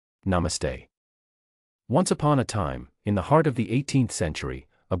Namaste. Once upon a time, in the heart of the 18th century,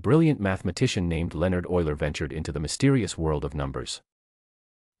 a brilliant mathematician named Leonhard Euler ventured into the mysterious world of numbers.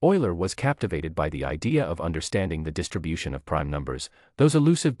 Euler was captivated by the idea of understanding the distribution of prime numbers, those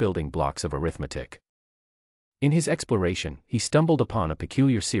elusive building blocks of arithmetic. In his exploration, he stumbled upon a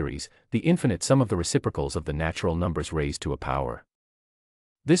peculiar series, the infinite sum of the reciprocals of the natural numbers raised to a power.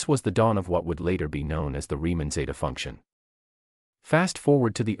 This was the dawn of what would later be known as the Riemann zeta function. Fast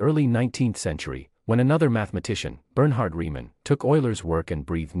forward to the early 19th century, when another mathematician, Bernhard Riemann, took Euler's work and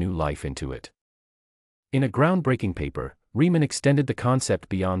breathed new life into it. In a groundbreaking paper, Riemann extended the concept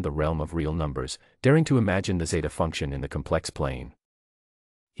beyond the realm of real numbers, daring to imagine the zeta function in the complex plane.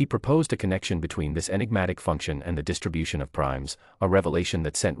 He proposed a connection between this enigmatic function and the distribution of primes, a revelation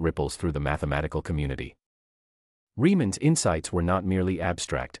that sent ripples through the mathematical community. Riemann's insights were not merely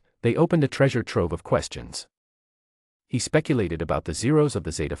abstract, they opened a treasure trove of questions. He speculated about the zeros of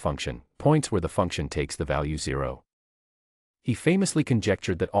the zeta function, points where the function takes the value 0. He famously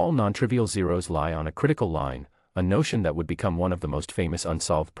conjectured that all non-trivial zeros lie on a critical line, a notion that would become one of the most famous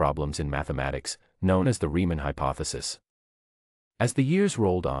unsolved problems in mathematics, known as the Riemann Hypothesis. As the years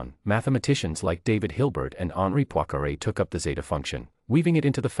rolled on, mathematicians like David Hilbert and Henri Poincaré took up the zeta function, weaving it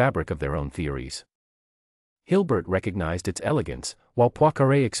into the fabric of their own theories. Hilbert recognized its elegance, while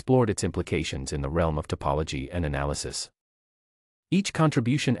Poincaré explored its implications in the realm of topology and analysis. Each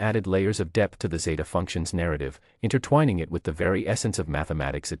contribution added layers of depth to the zeta function's narrative, intertwining it with the very essence of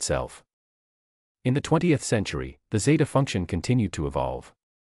mathematics itself. In the 20th century, the zeta function continued to evolve.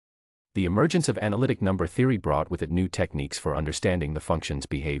 The emergence of analytic number theory brought with it new techniques for understanding the function's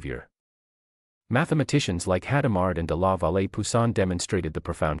behavior. Mathematicians like Hadamard and de la Vallée-Poussin demonstrated the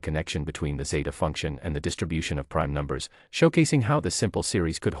profound connection between the zeta function and the distribution of prime numbers, showcasing how this simple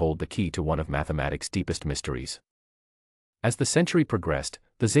series could hold the key to one of mathematics' deepest mysteries. As the century progressed,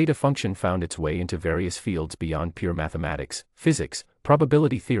 the zeta function found its way into various fields beyond pure mathematics, physics,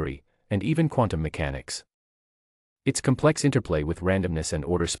 probability theory, and even quantum mechanics. Its complex interplay with randomness and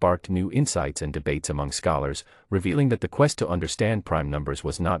order sparked new insights and debates among scholars, revealing that the quest to understand prime numbers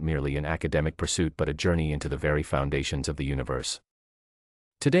was not merely an academic pursuit but a journey into the very foundations of the universe.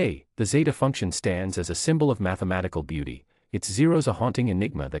 Today, the zeta function stands as a symbol of mathematical beauty, its zeros a haunting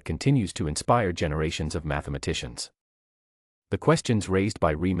enigma that continues to inspire generations of mathematicians. The questions raised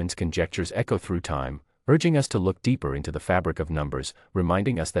by Riemann's conjectures echo through time, urging us to look deeper into the fabric of numbers,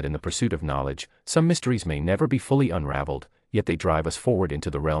 reminding us that in the pursuit of knowledge, some mysteries may never be fully unraveled, yet they drive us forward into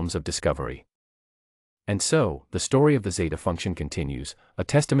the realms of discovery. And so, the story of the zeta function continues, a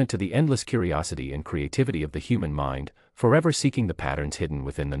testament to the endless curiosity and creativity of the human mind, forever seeking the patterns hidden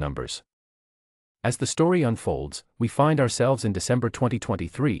within the numbers. As the story unfolds, we find ourselves in December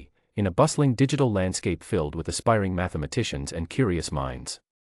 2023, in a bustling digital landscape filled with aspiring mathematicians and curious minds.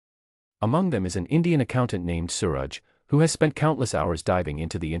 Among them is an Indian accountant named Suraj, who has spent countless hours diving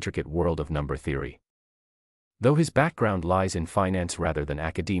into the intricate world of number theory. Though his background lies in finance rather than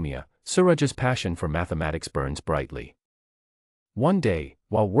academia, Suraj's passion for mathematics burns brightly. One day,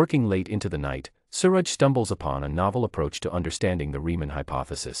 while working late into the night, Suraj stumbles upon a novel approach to understanding the Riemann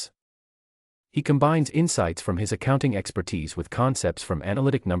hypothesis. He combines insights from his accounting expertise with concepts from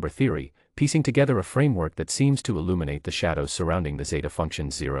analytic number theory, piecing together a framework that seems to illuminate the shadows surrounding the zeta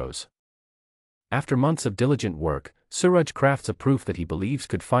function's zeros. After months of diligent work, Suraj crafts a proof that he believes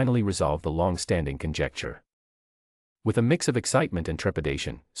could finally resolve the long-standing conjecture. With a mix of excitement and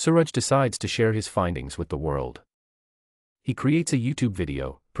trepidation, Suraj decides to share his findings with the world. He creates a YouTube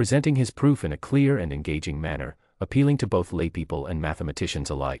video, presenting his proof in a clear and engaging manner, appealing to both laypeople and mathematicians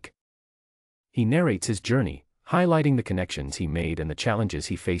alike. He narrates his journey, highlighting the connections he made and the challenges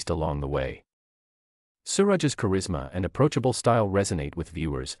he faced along the way. Suraj's charisma and approachable style resonate with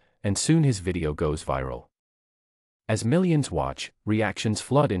viewers, and soon his video goes viral. As millions watch, reactions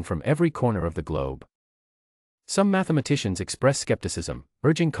flood in from every corner of the globe. Some mathematicians express skepticism,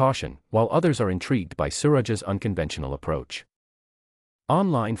 urging caution, while others are intrigued by Suraj's unconventional approach.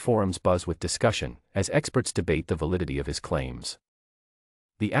 Online forums buzz with discussion, as experts debate the validity of his claims.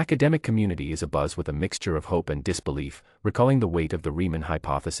 The academic community is abuzz with a mixture of hope and disbelief, recalling the weight of the Riemann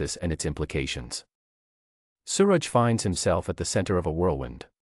hypothesis and its implications. Suraj finds himself at the center of a whirlwind.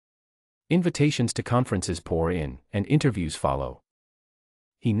 Invitations to conferences pour in, and interviews follow.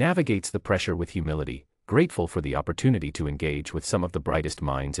 He navigates the pressure with humility, grateful for the opportunity to engage with some of the brightest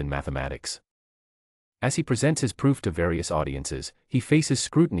minds in mathematics. As he presents his proof to various audiences, he faces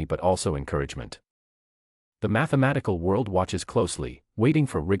scrutiny but also encouragement. The mathematical world watches closely, waiting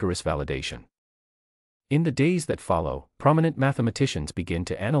for rigorous validation. In the days that follow, prominent mathematicians begin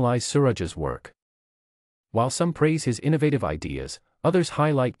to analyze Suraj's work. While some praise his innovative ideas, others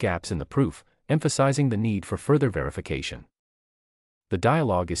highlight gaps in the proof, emphasizing the need for further verification. The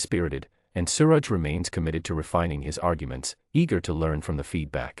dialogue is spirited, and Suraj remains committed to refining his arguments, eager to learn from the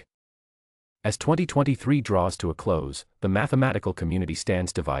feedback. As 2023 draws to a close, the mathematical community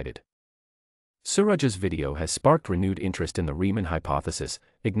stands divided. Suraj's video has sparked renewed interest in the Riemann hypothesis,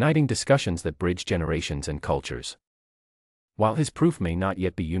 igniting discussions that bridge generations and cultures. While his proof may not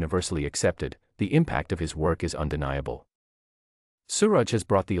yet be universally accepted, the impact of his work is undeniable. Suraj has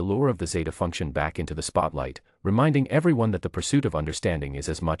brought the allure of the zeta function back into the spotlight, reminding everyone that the pursuit of understanding is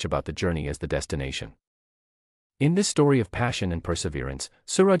as much about the journey as the destination. In this story of passion and perseverance,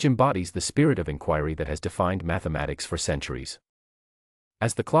 Suraj embodies the spirit of inquiry that has defined mathematics for centuries.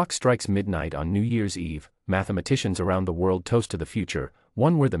 As the clock strikes midnight on New Year's Eve, mathematicians around the world toast to the future,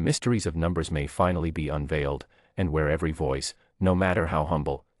 one where the mysteries of numbers may finally be unveiled, and where every voice, no matter how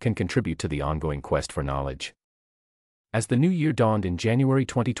humble, can contribute to the ongoing quest for knowledge. As the new year dawned in January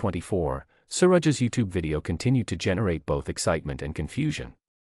 2024, Suraj's YouTube video continued to generate both excitement and confusion.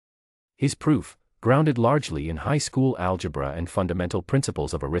 His proof, grounded largely in high school algebra and fundamental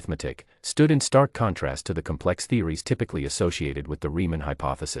principles of arithmetic, stood in stark contrast to the complex theories typically associated with the Riemann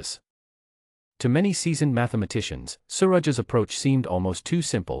hypothesis. To many seasoned mathematicians, Suraj's approach seemed almost too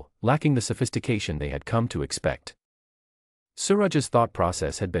simple, lacking the sophistication they had come to expect. Suraj's thought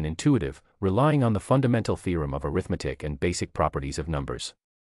process had been intuitive, relying on the fundamental theorem of arithmetic and basic properties of numbers.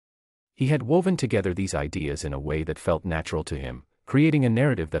 He had woven together these ideas in a way that felt natural to him, creating a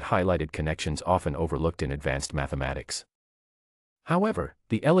narrative that highlighted connections often overlooked in advanced mathematics. However,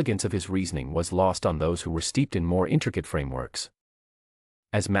 the elegance of his reasoning was lost on those who were steeped in more intricate frameworks.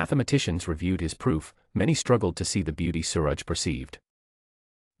 As mathematicians reviewed his proof, many struggled to see the beauty Suraj perceived.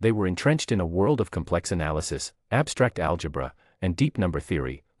 They were entrenched in a world of complex analysis, abstract algebra, and deep number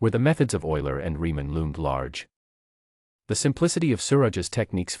theory, where the methods of Euler and Riemann loomed large. The simplicity of Suraj's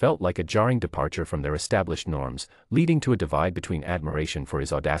techniques felt like a jarring departure from their established norms, leading to a divide between admiration for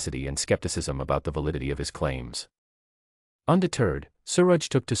his audacity and skepticism about the validity of his claims. Undeterred, Suraj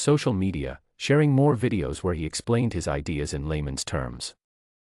took to social media, sharing more videos where he explained his ideas in layman's terms.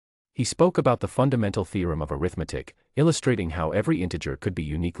 He spoke about the fundamental theorem of arithmetic, illustrating how every integer could be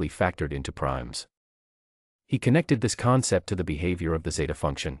uniquely factored into primes. He connected this concept to the behavior of the zeta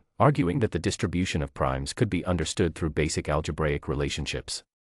function, arguing that the distribution of primes could be understood through basic algebraic relationships.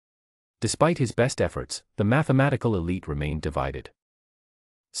 Despite his best efforts, the mathematical elite remained divided.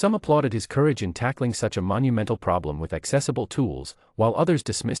 Some applauded his courage in tackling such a monumental problem with accessible tools, while others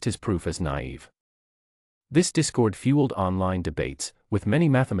dismissed his proof as naive. This discord fueled online debates, with many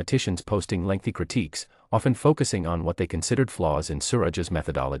mathematicians posting lengthy critiques, often focusing on what they considered flaws in Suraj's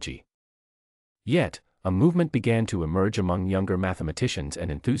methodology. Yet, a movement began to emerge among younger mathematicians and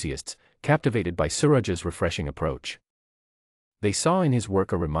enthusiasts, captivated by Suraj's refreshing approach. They saw in his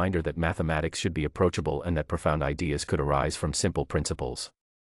work a reminder that mathematics should be approachable and that profound ideas could arise from simple principles.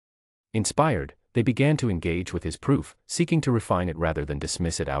 Inspired, they began to engage with his proof, seeking to refine it rather than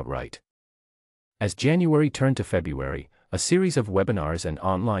dismiss it outright. As January turned to February, a series of webinars and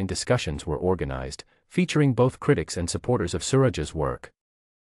online discussions were organized, featuring both critics and supporters of Suraj's work.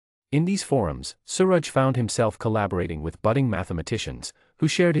 In these forums, Suraj found himself collaborating with budding mathematicians, who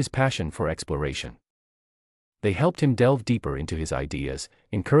shared his passion for exploration. They helped him delve deeper into his ideas,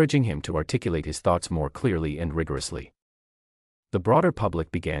 encouraging him to articulate his thoughts more clearly and rigorously. The broader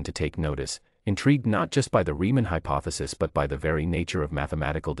public began to take notice, intrigued not just by the Riemann hypothesis but by the very nature of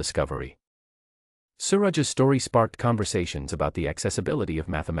mathematical discovery. Suraj's story sparked conversations about the accessibility of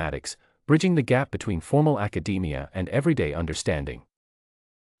mathematics, bridging the gap between formal academia and everyday understanding.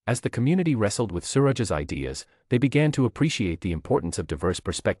 As the community wrestled with Suraj's ideas, they began to appreciate the importance of diverse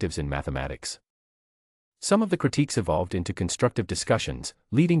perspectives in mathematics. Some of the critiques evolved into constructive discussions,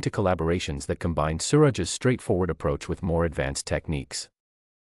 leading to collaborations that combined Suraj's straightforward approach with more advanced techniques.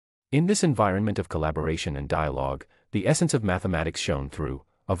 In this environment of collaboration and dialogue, the essence of mathematics shone through,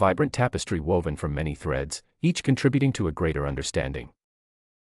 a vibrant tapestry woven from many threads, each contributing to a greater understanding.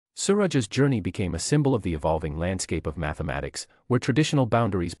 Suraj's journey became a symbol of the evolving landscape of mathematics, where traditional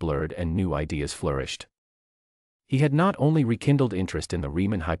boundaries blurred and new ideas flourished. He had not only rekindled interest in the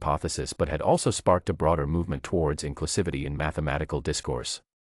Riemann hypothesis but had also sparked a broader movement towards inclusivity in mathematical discourse.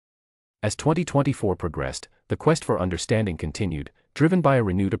 As 2024 progressed, the quest for understanding continued, driven by a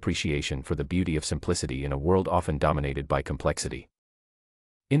renewed appreciation for the beauty of simplicity in a world often dominated by complexity.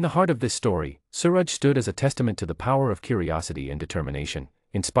 In the heart of this story, Suraj stood as a testament to the power of curiosity and determination,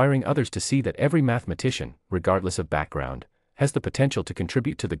 inspiring others to see that every mathematician, regardless of background, has the potential to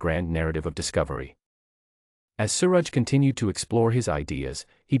contribute to the grand narrative of discovery. As Suraj continued to explore his ideas,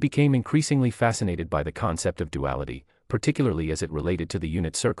 he became increasingly fascinated by the concept of duality, particularly as it related to the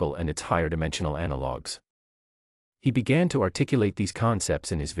unit circle and its higher dimensional analogues. He began to articulate these concepts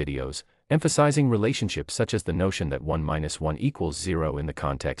in his videos, emphasizing relationships such as the notion that 1 minus 1 equals 0 in the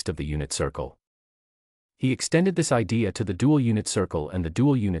context of the unit circle. He extended this idea to the dual unit circle and the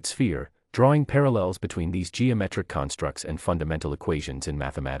dual unit sphere, drawing parallels between these geometric constructs and fundamental equations in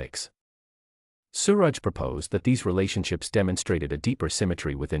mathematics. Suraj proposed that these relationships demonstrated a deeper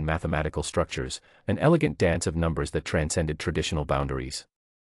symmetry within mathematical structures, an elegant dance of numbers that transcended traditional boundaries.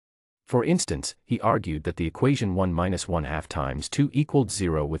 For instance, he argued that the equation 1 minus 1/2 times 2 equaled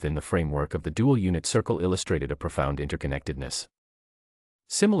 0 within the framework of the dual unit circle illustrated a profound interconnectedness.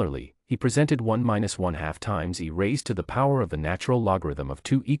 Similarly, he presented 1 minus 1/2 times e raised to the power of the natural logarithm of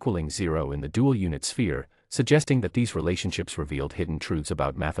 2 equaling 0 in the dual unit sphere, suggesting that these relationships revealed hidden truths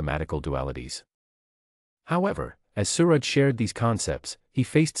about mathematical dualities. However, as Suraj shared these concepts, he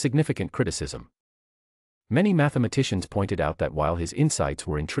faced significant criticism. Many mathematicians pointed out that while his insights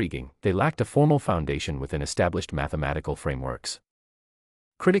were intriguing, they lacked a formal foundation within established mathematical frameworks.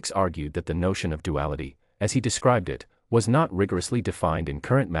 Critics argued that the notion of duality, as he described it, was not rigorously defined in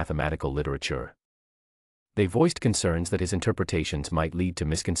current mathematical literature. They voiced concerns that his interpretations might lead to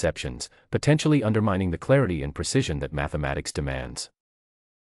misconceptions, potentially undermining the clarity and precision that mathematics demands.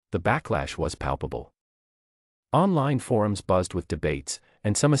 The backlash was palpable. Online forums buzzed with debates,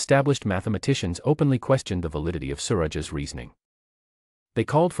 and some established mathematicians openly questioned the validity of Suraj's reasoning. They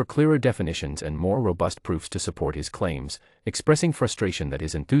called for clearer definitions and more robust proofs to support his claims, expressing frustration that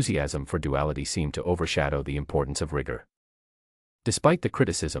his enthusiasm for duality seemed to overshadow the importance of rigor. Despite the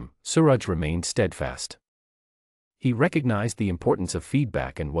criticism, Suraj remained steadfast. He recognized the importance of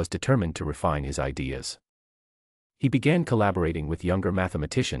feedback and was determined to refine his ideas. He began collaborating with younger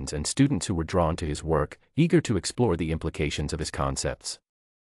mathematicians and students who were drawn to his work, eager to explore the implications of his concepts.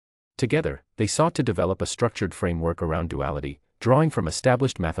 Together, they sought to develop a structured framework around duality, drawing from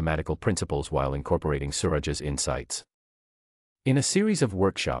established mathematical principles while incorporating Suraj's insights. In a series of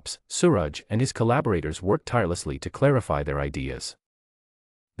workshops, Suraj and his collaborators worked tirelessly to clarify their ideas.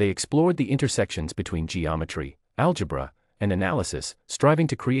 They explored the intersections between geometry, algebra, and analysis, striving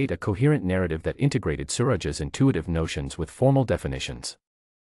to create a coherent narrative that integrated Suraj's intuitive notions with formal definitions.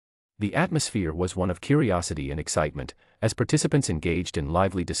 The atmosphere was one of curiosity and excitement, as participants engaged in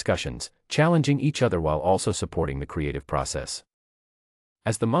lively discussions, challenging each other while also supporting the creative process.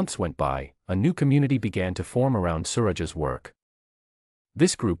 As the months went by, a new community began to form around Suraj's work.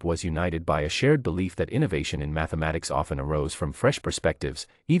 This group was united by a shared belief that innovation in mathematics often arose from fresh perspectives,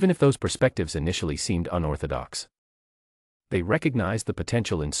 even if those perspectives initially seemed unorthodox. They recognized the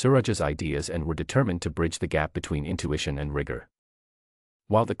potential in Suraj's ideas and were determined to bridge the gap between intuition and rigor.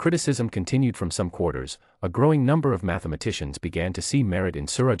 While the criticism continued from some quarters, a growing number of mathematicians began to see merit in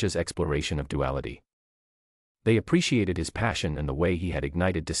Suraj's exploration of duality. They appreciated his passion and the way he had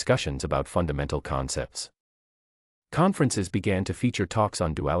ignited discussions about fundamental concepts. Conferences began to feature talks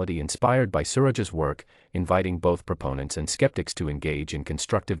on duality inspired by Suraj's work, inviting both proponents and skeptics to engage in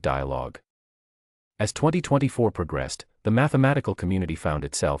constructive dialogue. As 2024 progressed, the mathematical community found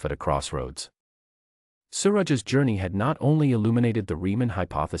itself at a crossroads. Suraj's journey had not only illuminated the Riemann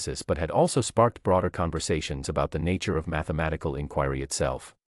hypothesis but had also sparked broader conversations about the nature of mathematical inquiry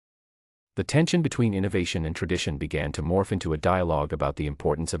itself. The tension between innovation and tradition began to morph into a dialogue about the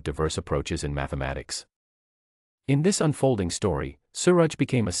importance of diverse approaches in mathematics. In this unfolding story, Suraj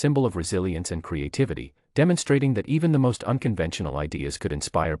became a symbol of resilience and creativity, demonstrating that even the most unconventional ideas could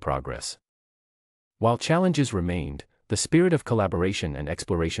inspire progress. While challenges remained, the spirit of collaboration and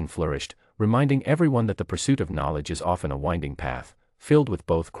exploration flourished, reminding everyone that the pursuit of knowledge is often a winding path, filled with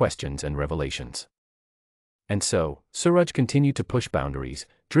both questions and revelations. And so, Suraj continued to push boundaries,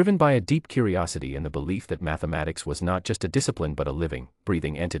 driven by a deep curiosity and the belief that mathematics was not just a discipline but a living,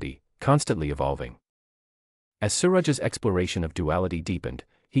 breathing entity, constantly evolving. As Suraj's exploration of duality deepened,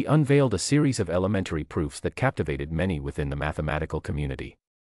 he unveiled a series of elementary proofs that captivated many within the mathematical community.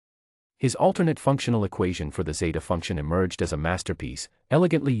 His alternate functional equation for the zeta function emerged as a masterpiece,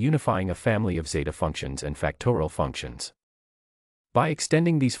 elegantly unifying a family of zeta functions and factorial functions. By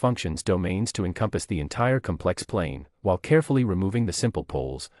extending these functions' domains to encompass the entire complex plane, while carefully removing the simple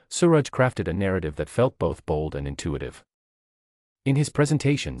poles, Suraj crafted a narrative that felt both bold and intuitive. In his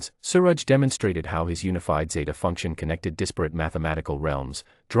presentations, Suraj demonstrated how his unified zeta function connected disparate mathematical realms,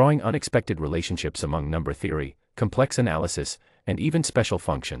 drawing unexpected relationships among number theory, complex analysis, and even special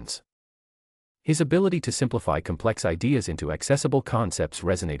functions. His ability to simplify complex ideas into accessible concepts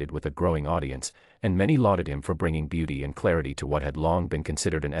resonated with a growing audience, and many lauded him for bringing beauty and clarity to what had long been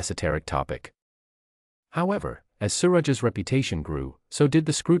considered an esoteric topic. However, as Suraj's reputation grew, so did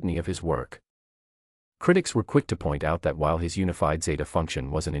the scrutiny of his work. Critics were quick to point out that while his unified zeta function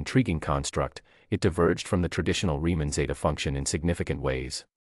was an intriguing construct, it diverged from the traditional Riemann zeta function in significant ways.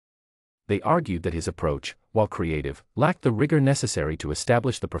 They argued that his approach, while creative, lacked the rigor necessary to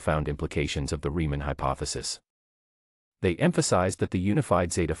establish the profound implications of the Riemann hypothesis. They emphasized that the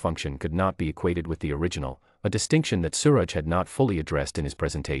unified zeta function could not be equated with the original, a distinction that Suraj had not fully addressed in his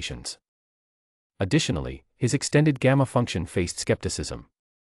presentations. Additionally, his extended gamma function faced skepticism.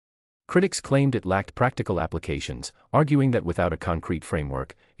 Critics claimed it lacked practical applications, arguing that without a concrete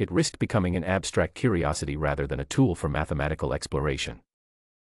framework, it risked becoming an abstract curiosity rather than a tool for mathematical exploration.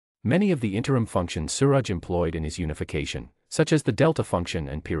 Many of the interim functions Suraj employed in his unification, such as the delta function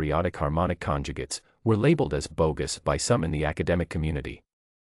and periodic harmonic conjugates, were labeled as bogus by some in the academic community.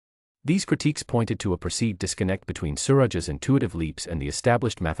 These critiques pointed to a perceived disconnect between Suraj's intuitive leaps and the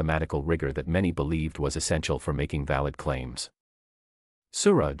established mathematical rigor that many believed was essential for making valid claims.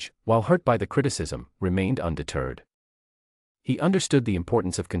 Suraj, while hurt by the criticism, remained undeterred. He understood the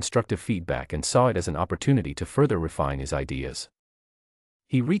importance of constructive feedback and saw it as an opportunity to further refine his ideas.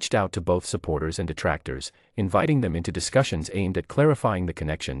 He reached out to both supporters and detractors, inviting them into discussions aimed at clarifying the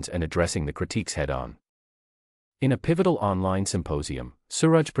connections and addressing the critiques head-on. In a pivotal online symposium,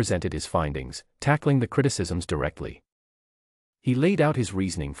 Suraj presented his findings, tackling the criticisms directly. He laid out his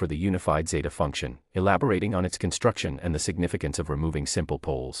reasoning for the unified zeta function, elaborating on its construction and the significance of removing simple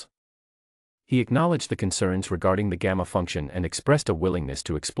poles. He acknowledged the concerns regarding the gamma function and expressed a willingness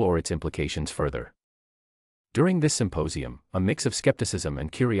to explore its implications further. During this symposium, a mix of skepticism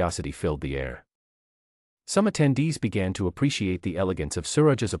and curiosity filled the air. Some attendees began to appreciate the elegance of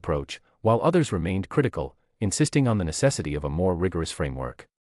Suraj's approach, while others remained critical, insisting on the necessity of a more rigorous framework.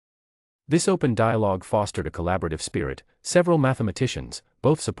 This open dialogue fostered a collaborative spirit. Several mathematicians,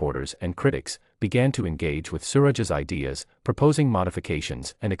 both supporters and critics, began to engage with Suraj's ideas, proposing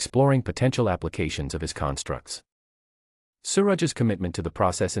modifications and exploring potential applications of his constructs. Suraj's commitment to the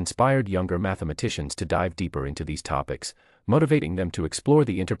process inspired younger mathematicians to dive deeper into these topics, motivating them to explore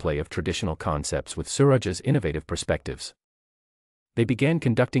the interplay of traditional concepts with Suraj's innovative perspectives. They began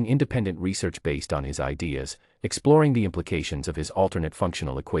conducting independent research based on his ideas, exploring the implications of his alternate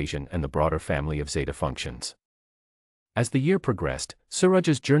functional equation and the broader family of zeta functions. As the year progressed,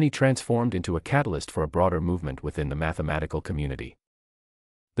 Suraj's journey transformed into a catalyst for a broader movement within the mathematical community.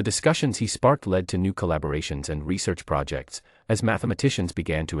 The discussions he sparked led to new collaborations and research projects, as mathematicians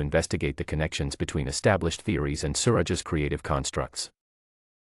began to investigate the connections between established theories and Suraj's creative constructs.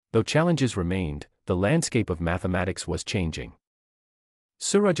 Though challenges remained, the landscape of mathematics was changing.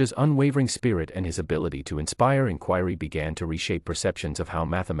 Suraj's unwavering spirit and his ability to inspire inquiry began to reshape perceptions of how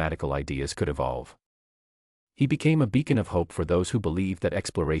mathematical ideas could evolve. He became a beacon of hope for those who believed that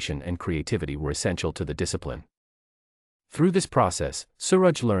exploration and creativity were essential to the discipline. Through this process,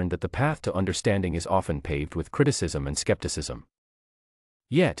 Suraj learned that the path to understanding is often paved with criticism and skepticism.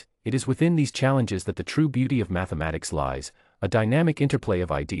 Yet, it is within these challenges that the true beauty of mathematics lies, a dynamic interplay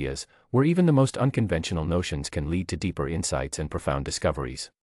of ideas, where even the most unconventional notions can lead to deeper insights and profound discoveries.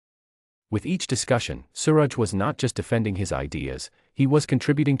 With each discussion, Suraj was not just defending his ideas, he was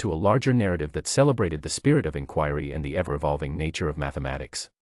contributing to a larger narrative that celebrated the spirit of inquiry and the ever-evolving nature of mathematics.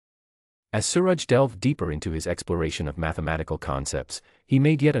 As Suraj delved deeper into his exploration of mathematical concepts, he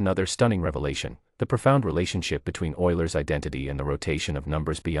made yet another stunning revelation: the profound relationship between Euler's identity and the rotation of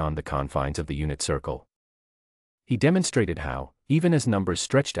numbers beyond the confines of the unit circle. He demonstrated how, even as numbers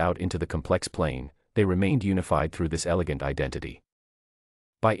stretched out into the complex plane, they remained unified through this elegant identity.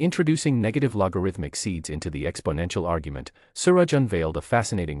 By introducing negative logarithmic seeds into the exponential argument, Suraj unveiled a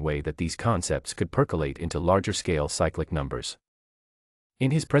fascinating way that these concepts could percolate into larger-scale cyclic numbers.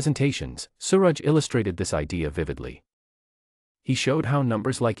 In his presentations, Suraj illustrated this idea vividly. He showed how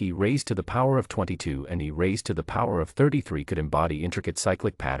numbers like e raised to the power of 22 and e raised to the power of 33 could embody intricate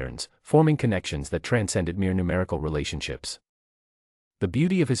cyclic patterns, forming connections that transcended mere numerical relationships. The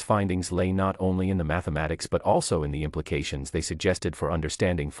beauty of his findings lay not only in the mathematics but also in the implications they suggested for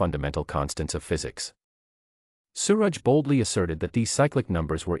understanding fundamental constants of physics. Suraj boldly asserted that these cyclic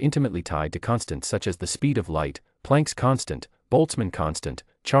numbers were intimately tied to constants such as the speed of light, Planck's constant, Boltzmann constant,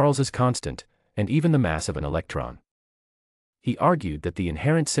 Charles's constant, and even the mass of an electron. He argued that the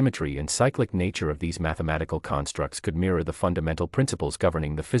inherent symmetry and cyclic nature of these mathematical constructs could mirror the fundamental principles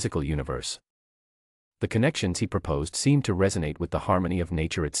governing the physical universe. The connections he proposed seemed to resonate with the harmony of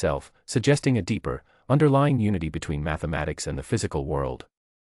nature itself, suggesting a deeper, underlying unity between mathematics and the physical world.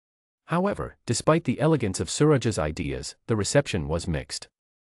 However, despite the elegance of Suraj's ideas, the reception was mixed.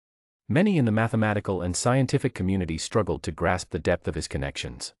 Many in the mathematical and scientific community struggled to grasp the depth of his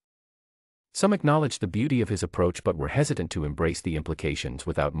connections. Some acknowledged the beauty of his approach but were hesitant to embrace the implications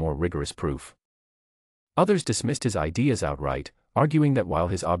without more rigorous proof. Others dismissed his ideas outright, arguing that while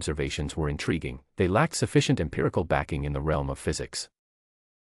his observations were intriguing, they lacked sufficient empirical backing in the realm of physics.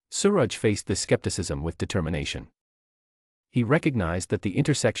 Suraj faced this skepticism with determination. He recognized that the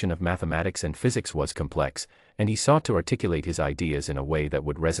intersection of mathematics and physics was complex, and he sought to articulate his ideas in a way that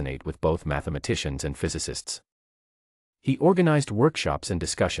would resonate with both mathematicians and physicists. He organized workshops and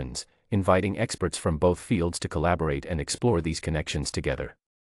discussions, inviting experts from both fields to collaborate and explore these connections together.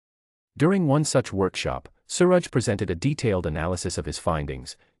 During one such workshop, Suraj presented a detailed analysis of his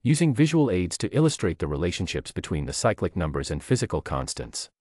findings, using visual aids to illustrate the relationships between the cyclic numbers and physical constants.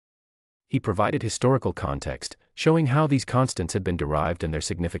 He provided historical context, showing how these constants had been derived and their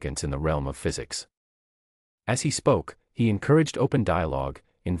significance in the realm of physics. As he spoke, he encouraged open dialogue,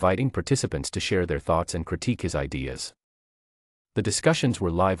 inviting participants to share their thoughts and critique his ideas. The discussions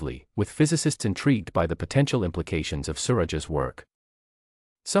were lively, with physicists intrigued by the potential implications of Suraj's work.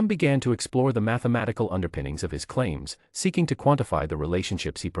 Some began to explore the mathematical underpinnings of his claims, seeking to quantify the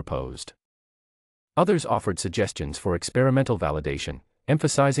relationships he proposed. Others offered suggestions for experimental validation,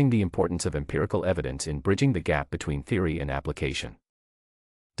 emphasizing the importance of empirical evidence in bridging the gap between theory and application.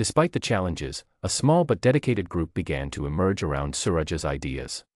 Despite the challenges, a small but dedicated group began to emerge around Suraj's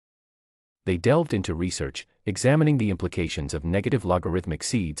ideas. They delved into research, examining the implications of negative logarithmic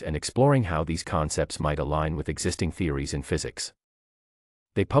seeds and exploring how these concepts might align with existing theories in physics.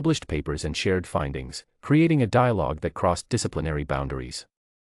 They published papers and shared findings, creating a dialogue that crossed disciplinary boundaries.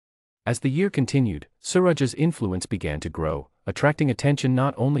 As the year continued, Suraj's influence began to grow, attracting attention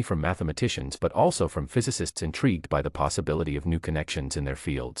not only from mathematicians but also from physicists intrigued by the possibility of new connections in their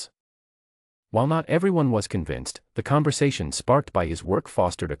fields. While not everyone was convinced, the conversation sparked by his work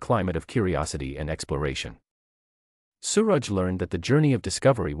fostered a climate of curiosity and exploration. Suraj learned that the journey of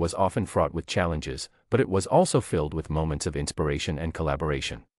discovery was often fraught with challenges, but it was also filled with moments of inspiration and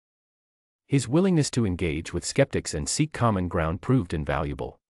collaboration. His willingness to engage with skeptics and seek common ground proved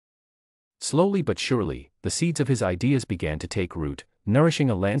invaluable. Slowly but surely, the seeds of his ideas began to take root,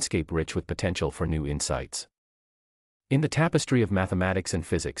 nourishing a landscape rich with potential for new insights. In the tapestry of mathematics and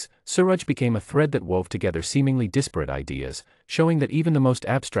physics, Suraj became a thread that wove together seemingly disparate ideas, showing that even the most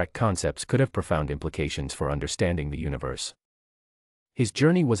abstract concepts could have profound implications for understanding the universe. His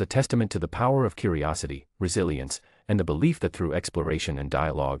journey was a testament to the power of curiosity, resilience, and the belief that through exploration and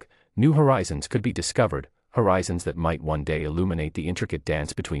dialogue, new horizons could be discovered, horizons that might one day illuminate the intricate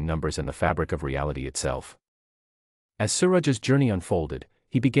dance between numbers and the fabric of reality itself. As Suraj's journey unfolded,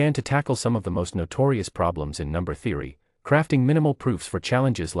 he began to tackle some of the most notorious problems in number theory, crafting minimal proofs for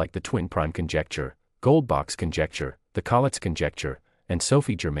challenges like the twin prime conjecture, Goldbach's conjecture, the collatz conjecture, and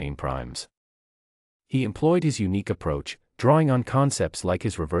Sophie-Germain primes. He employed his unique approach, drawing on concepts like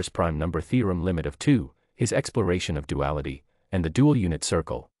his reverse prime number theorem limit of 2, his exploration of duality, and the dual unit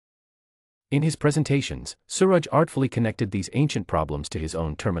circle. In his presentations, Suraj artfully connected these ancient problems to his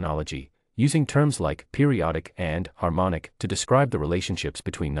own terminology, using terms like periodic and harmonic to describe the relationships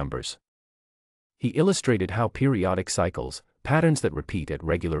between numbers. He illustrated how periodic cycles, patterns that repeat at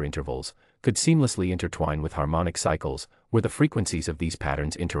regular intervals, could seamlessly intertwine with harmonic cycles, where the frequencies of these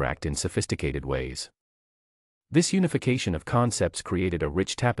patterns interact in sophisticated ways. This unification of concepts created a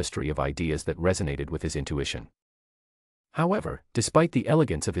rich tapestry of ideas that resonated with his intuition. However, despite the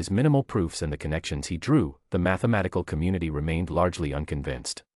elegance of his minimal proofs and the connections he drew, the mathematical community remained largely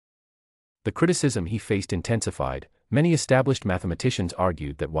unconvinced. The criticism he faced intensified. Many established mathematicians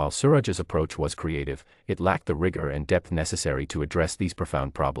argued that while Suraj's approach was creative, it lacked the rigor and depth necessary to address these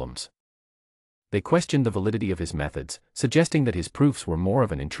profound problems. They questioned the validity of his methods, suggesting that his proofs were more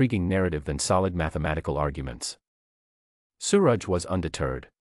of an intriguing narrative than solid mathematical arguments. Suraj was undeterred.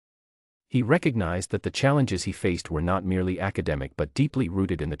 He recognized that the challenges he faced were not merely academic but deeply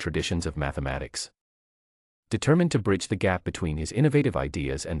rooted in the traditions of mathematics. Determined to bridge the gap between his innovative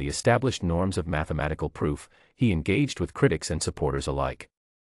ideas and the established norms of mathematical proof, he engaged with critics and supporters alike.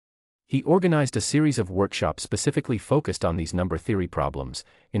 He organized a series of workshops specifically focused on these number theory problems,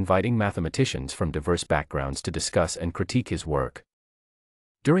 inviting mathematicians from diverse backgrounds to discuss and critique his work.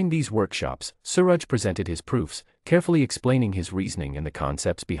 During these workshops, Suraj presented his proofs, carefully explaining his reasoning and the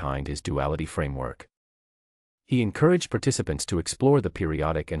concepts behind his duality framework. He encouraged participants to explore the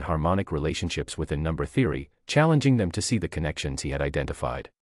periodic and harmonic relationships within number theory, challenging them to see the connections he had identified.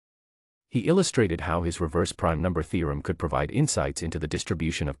 He illustrated how his reverse prime number theorem could provide insights into the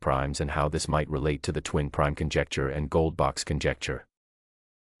distribution of primes and how this might relate to the twin prime conjecture and Goldbach's conjecture.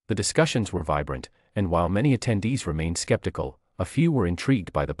 The discussions were vibrant, and while many attendees remained skeptical, a few were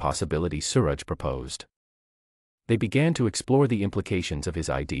intrigued by the possibilities Suraj proposed. They began to explore the implications of his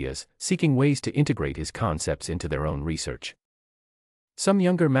ideas, seeking ways to integrate his concepts into their own research. Some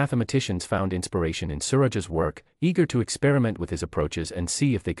younger mathematicians found inspiration in Suraj's work, eager to experiment with his approaches and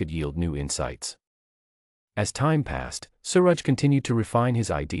see if they could yield new insights. As time passed, Suraj continued to refine his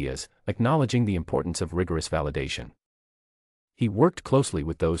ideas, acknowledging the importance of rigorous validation. He worked closely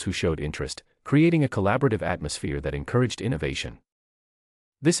with those who showed interest, creating a collaborative atmosphere that encouraged innovation.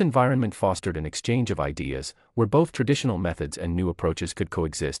 This environment fostered an exchange of ideas, where both traditional methods and new approaches could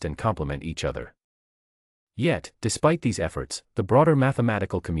coexist and complement each other. Yet, despite these efforts, the broader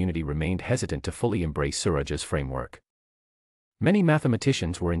mathematical community remained hesitant to fully embrace Suraj's framework. Many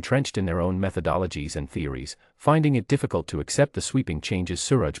mathematicians were entrenched in their own methodologies and theories, finding it difficult to accept the sweeping changes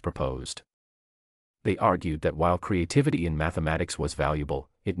Suraj proposed. They argued that while creativity in mathematics was valuable,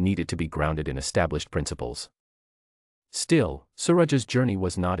 it needed to be grounded in established principles. Still, Suraj's journey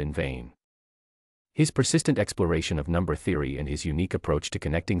was not in vain. His persistent exploration of number theory and his unique approach to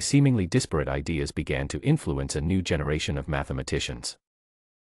connecting seemingly disparate ideas began to influence a new generation of mathematicians.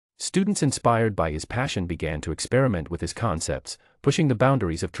 Students inspired by his passion began to experiment with his concepts, pushing the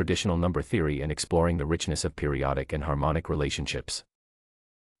boundaries of traditional number theory and exploring the richness of periodic and harmonic relationships.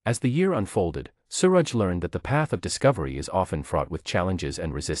 As the year unfolded, Suraj learned that the path of discovery is often fraught with challenges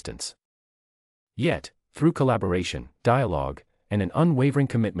and resistance. Yet, through collaboration, dialogue, and an unwavering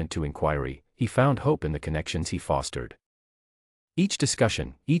commitment to inquiry, he found hope in the connections he fostered. Each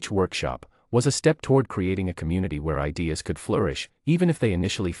discussion, each workshop, was a step toward creating a community where ideas could flourish, even if they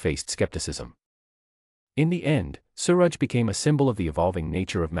initially faced skepticism. In the end, Suraj became a symbol of the evolving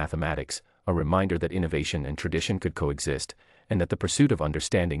nature of mathematics, a reminder that innovation and tradition could coexist, and that the pursuit of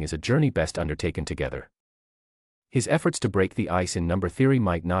understanding is a journey best undertaken together. His efforts to break the ice in number theory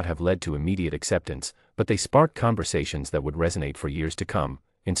might not have led to immediate acceptance, but they sparked conversations that would resonate for years to come,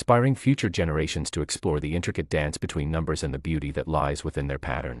 inspiring future generations to explore the intricate dance between numbers and the beauty that lies within their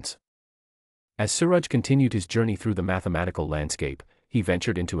patterns. As Suraj continued his journey through the mathematical landscape, he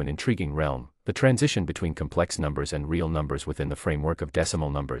ventured into an intriguing realm, the transition between complex numbers and real numbers within the framework of decimal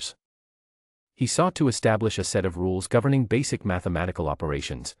numbers. He sought to establish a set of rules governing basic mathematical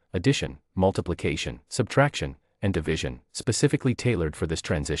operations, addition, multiplication, subtraction, and division, specifically tailored for this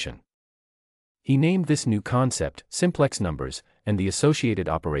transition. He named this new concept simplex numbers, and the associated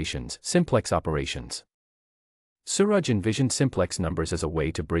operations simplex operations. Suraj envisioned simplex numbers as a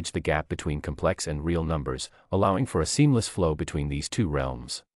way to bridge the gap between complex and real numbers, allowing for a seamless flow between these two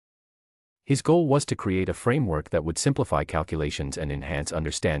realms. His goal was to create a framework that would simplify calculations and enhance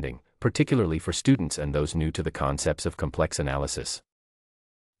understanding, particularly for students and those new to the concepts of complex analysis.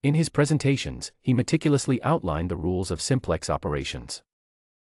 In his presentations, he meticulously outlined the rules of simplex operations.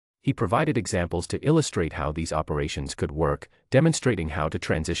 He provided examples to illustrate how these operations could work, demonstrating how to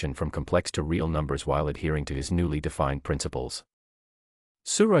transition from complex to real numbers while adhering to his newly defined principles.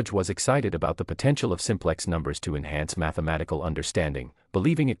 Suraj was excited about the potential of simplex numbers to enhance mathematical understanding,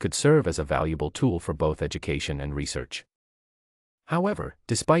 believing it could serve as a valuable tool for both education and research. However,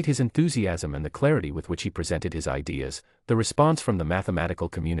 despite his enthusiasm and the clarity with which he presented his ideas, the response from the mathematical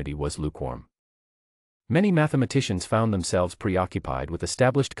community was lukewarm. Many mathematicians found themselves preoccupied with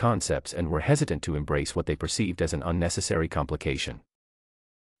established concepts and were hesitant to embrace what they perceived as an unnecessary complication.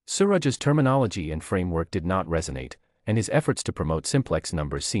 Suraj's terminology and framework did not resonate, and his efforts to promote simplex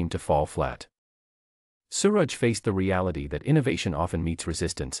numbers seemed to fall flat. Suraj faced the reality that innovation often meets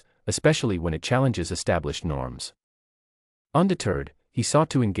resistance, especially when it challenges established norms. Undeterred, he sought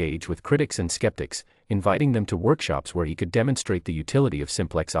to engage with critics and skeptics, inviting them to workshops where he could demonstrate the utility of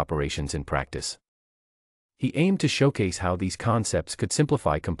simplex operations in practice. He aimed to showcase how these concepts could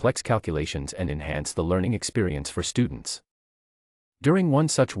simplify complex calculations and enhance the learning experience for students. During one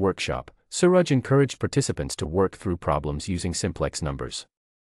such workshop, Suraj encouraged participants to work through problems using simplex numbers.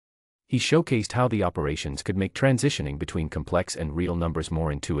 He showcased how the operations could make transitioning between complex and real numbers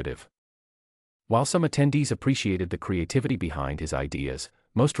more intuitive. While some attendees appreciated the creativity behind his ideas,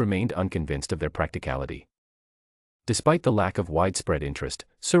 most remained unconvinced of their practicality. Despite the lack of widespread interest,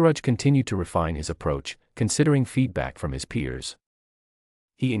 Suraj continued to refine his approach, considering feedback from his peers.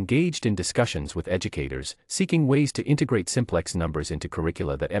 He engaged in discussions with educators, seeking ways to integrate simplex numbers into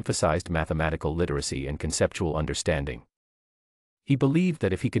curricula that emphasized mathematical literacy and conceptual understanding. He believed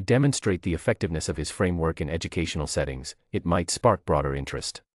that if he could demonstrate the effectiveness of his framework in educational settings, it might spark broader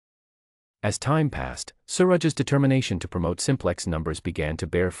interest. As time passed, Suraj's determination to promote simplex numbers began to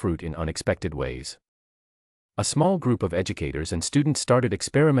bear fruit in unexpected ways. A small group of educators and students started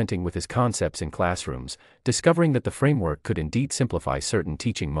experimenting with his concepts in classrooms, discovering that the framework could indeed simplify certain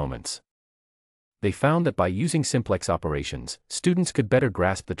teaching moments. They found that by using simplex operations, students could better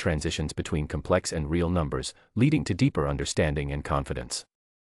grasp the transitions between complex and real numbers, leading to deeper understanding and confidence.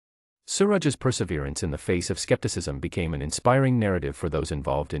 Suraj's perseverance in the face of skepticism became an inspiring narrative for those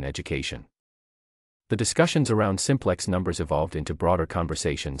involved in education. The discussions around simplex numbers evolved into broader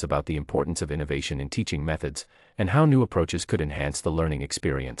conversations about the importance of innovation in teaching methods and how new approaches could enhance the learning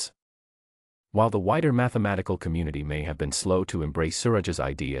experience. While the wider mathematical community may have been slow to embrace Suraj's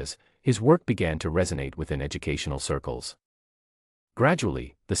ideas, his work began to resonate within educational circles.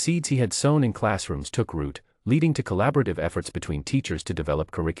 Gradually, the seeds he had sown in classrooms took root, leading to collaborative efforts between teachers to develop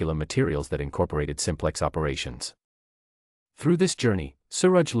curriculum materials that incorporated simplex operations. Through this journey,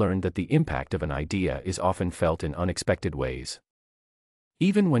 Suraj learned that the impact of an idea is often felt in unexpected ways.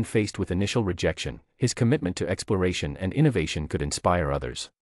 Even when faced with initial rejection, his commitment to exploration and innovation could inspire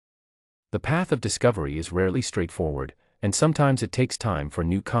others. The path of discovery is rarely straightforward, and sometimes it takes time for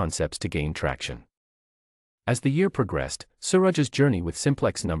new concepts to gain traction. As the year progressed, Suraj's journey with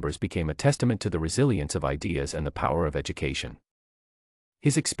simplex numbers became a testament to the resilience of ideas and the power of education.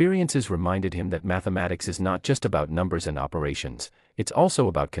 His experiences reminded him that mathematics is not just about numbers and operations, it's also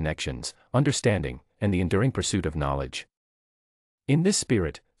about connections, understanding, and the enduring pursuit of knowledge. In this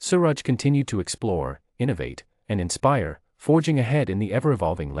spirit, Suraj continued to explore, innovate, and inspire, forging ahead in the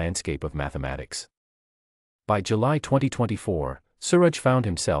ever-evolving landscape of mathematics. By July 2024, Suraj found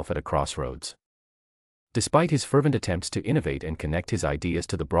himself at a crossroads. Despite his fervent attempts to innovate and connect his ideas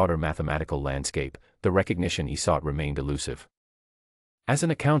to the broader mathematical landscape, the recognition he sought remained elusive. As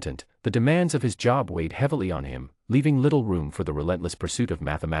an accountant, the demands of his job weighed heavily on him, leaving little room for the relentless pursuit of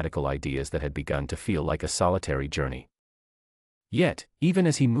mathematical ideas that had begun to feel like a solitary journey. Yet, even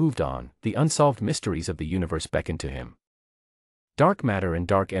as he moved on, the unsolved mysteries of the universe beckoned to him. Dark matter and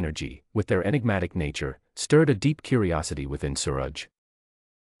dark energy, with their enigmatic nature, stirred a deep curiosity within Suraj.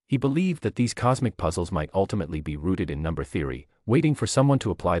 He believed that these cosmic puzzles might ultimately be rooted in number theory, waiting for someone to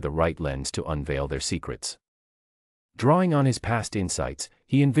apply the right lens to unveil their secrets. Drawing on his past insights,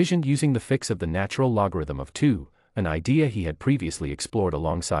 he envisioned using the fix of the natural logarithm of 2, an idea he had previously explored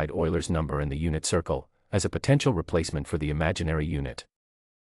alongside Euler's number and the unit circle, as a potential replacement for the imaginary unit.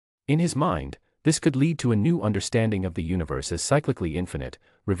 In his mind, this could lead to a new understanding of the universe as cyclically infinite,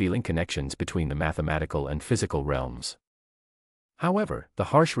 revealing connections between the mathematical and physical realms. However, the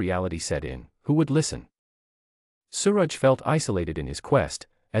harsh reality set in: who would listen? Suraj felt isolated in his quest,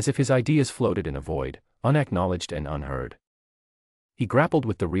 as if his ideas floated in a void, unacknowledged and unheard. He grappled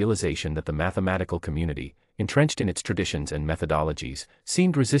with the realization that the mathematical community, entrenched in its traditions and methodologies,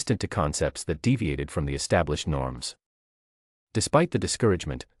 seemed resistant to concepts that deviated from the established norms. Despite the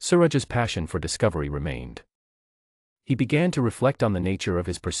discouragement, Suraj's passion for discovery remained. He began to reflect on the nature of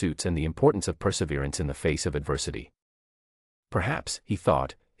his pursuits and the importance of perseverance in the face of adversity. Perhaps, he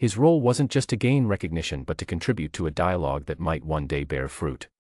thought, his role wasn't just to gain recognition but to contribute to a dialogue that might one day bear fruit.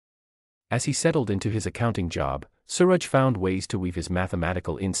 As he settled into his accounting job, Suraj found ways to weave his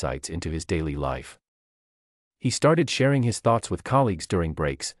mathematical insights into his daily life. He started sharing his thoughts with colleagues during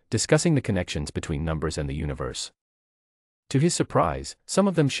breaks, discussing the connections between numbers and the universe. To his surprise, some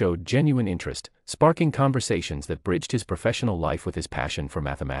of them showed genuine interest, sparking conversations that bridged his professional life with his passion for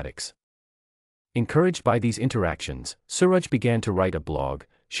mathematics. Encouraged by these interactions, Suraj began to write a blog,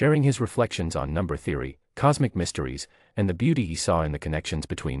 sharing his reflections on number theory, cosmic mysteries, and the beauty he saw in the connections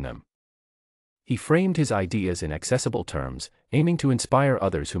between them. He framed his ideas in accessible terms, aiming to inspire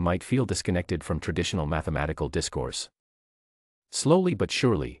others who might feel disconnected from traditional mathematical discourse. Slowly but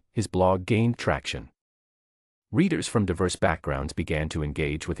surely, his blog gained traction. Readers from diverse backgrounds began to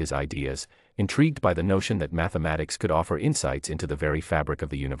engage with his ideas, intrigued by the notion that mathematics could offer insights into the very fabric of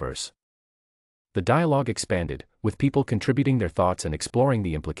the universe. The dialogue expanded, with people contributing their thoughts and exploring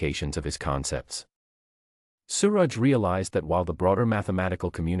the implications of his concepts. Suraj realized that while the broader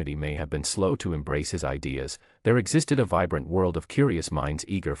mathematical community may have been slow to embrace his ideas, there existed a vibrant world of curious minds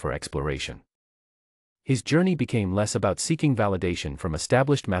eager for exploration. His journey became less about seeking validation from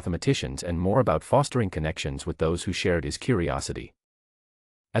established mathematicians and more about fostering connections with those who shared his curiosity.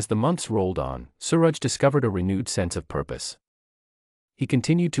 As the months rolled on, Suraj discovered a renewed sense of purpose. He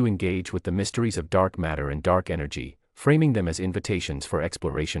continued to engage with the mysteries of dark matter and dark energy, framing them as invitations for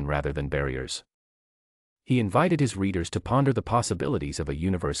exploration rather than barriers. He invited his readers to ponder the possibilities of a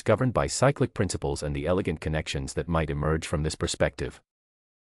universe governed by cyclic principles and the elegant connections that might emerge from this perspective.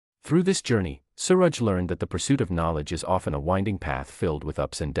 Through this journey, Suraj learned that the pursuit of knowledge is often a winding path filled with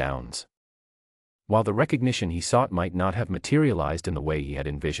ups and downs. While the recognition he sought might not have materialized in the way he had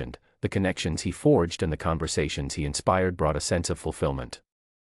envisioned, the connections he forged and the conversations he inspired brought a sense of fulfillment.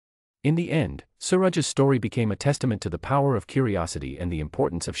 In the end, Suraj's story became a testament to the power of curiosity and the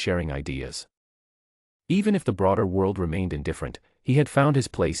importance of sharing ideas. Even if the broader world remained indifferent, he had found his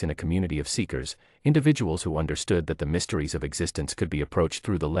place in a community of seekers, individuals who understood that the mysteries of existence could be approached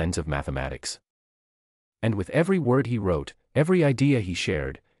through the lens of mathematics. And with every word he wrote, every idea he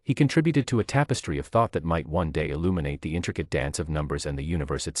shared, he contributed to a tapestry of thought that might one day illuminate the intricate dance of numbers and the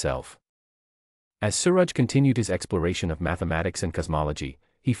universe itself. As Suraj continued his exploration of mathematics and cosmology,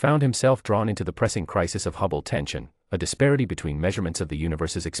 he found himself drawn into the pressing crisis of Hubble tension, a disparity between measurements of the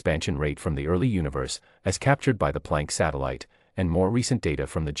universe's expansion rate from the early universe, as captured by the Planck satellite, and more recent data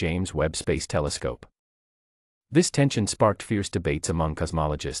from the James Webb Space Telescope. This tension sparked fierce debates among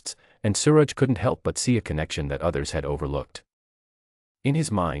cosmologists, and Suraj couldn't help but see a connection that others had overlooked. In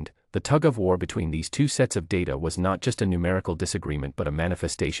his mind, the tug-of-war between these two sets of data was not just a numerical disagreement but a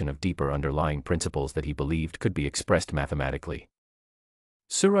manifestation of deeper underlying principles that he believed could be expressed mathematically.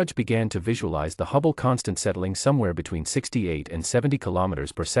 Suraj began to visualize the Hubble constant settling somewhere between 68 and 70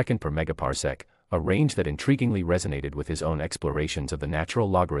 km per second per megaparsec, a range that intriguingly resonated with his own explorations of the natural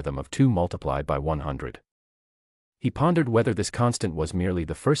logarithm of 2 multiplied by 100. He pondered whether this constant was merely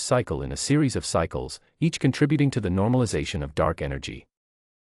the first cycle in a series of cycles, each contributing to the normalization of dark energy.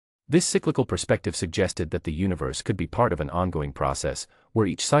 This cyclical perspective suggested that the universe could be part of an ongoing process, where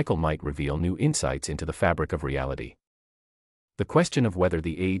each cycle might reveal new insights into the fabric of reality. The question of whether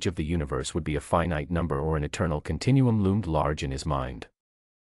the age of the universe would be a finite number or an eternal continuum loomed large in his mind.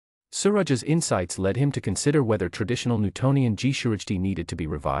 Suraj's insights led him to consider whether traditional Newtonian geometry needed to be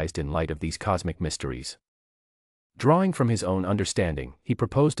revised in light of these cosmic mysteries. Drawing from his own understanding, he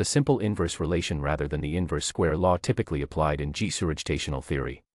proposed a simple inverse relation rather than the inverse square law typically applied in geosurgitational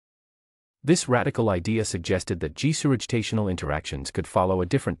theory. This radical idea suggested that geosurgitational interactions could follow a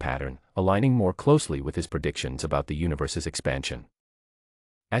different pattern, aligning more closely with his predictions about the universe's expansion.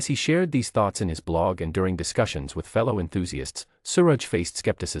 As he shared these thoughts in his blog and during discussions with fellow enthusiasts, Suraj faced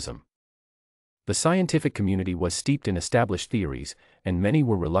skepticism. The scientific community was steeped in established theories, and many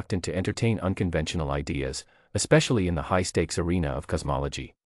were reluctant to entertain unconventional ideas, especially in the high-stakes arena of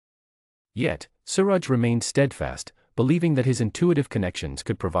cosmology. Yet, Suraj remained steadfast, believing that his intuitive connections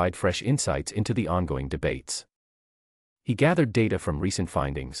could provide fresh insights into the ongoing debates. He gathered data from recent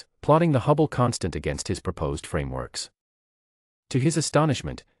findings, plotting the Hubble constant against his proposed frameworks. To his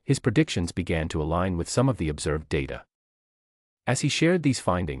astonishment, his predictions began to align with some of the observed data. As he shared these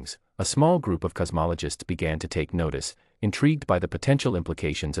findings, a small group of cosmologists began to take notice, intrigued by the potential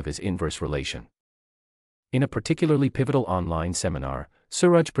implications of his inverse relation. In a particularly pivotal online seminar,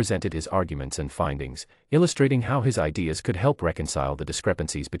 Suraj presented his arguments and findings, illustrating how his ideas could help reconcile the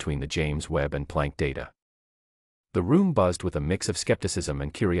discrepancies between the James Webb and Planck data. The room buzzed with a mix of skepticism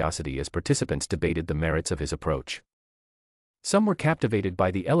and curiosity as participants debated the merits of his approach. Some were captivated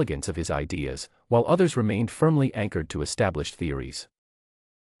by the elegance of his ideas, while others remained firmly anchored to established theories.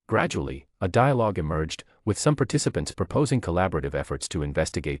 Gradually, a dialogue emerged, with some participants proposing collaborative efforts to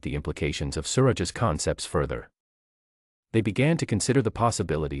investigate the implications of Suraj's concepts further. They began to consider the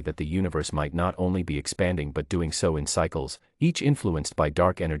possibility that the universe might not only be expanding but doing so in cycles, each influenced by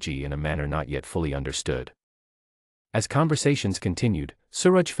dark energy in a manner not yet fully understood. As conversations continued,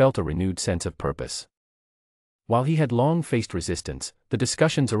 Suraj felt a renewed sense of purpose. While he had long faced resistance, the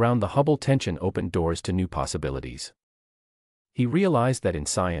discussions around the Hubble tension opened doors to new possibilities. He realized that in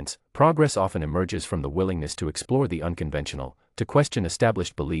science, progress often emerges from the willingness to explore the unconventional, to question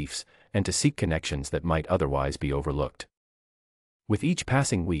established beliefs, and to seek connections that might otherwise be overlooked. With each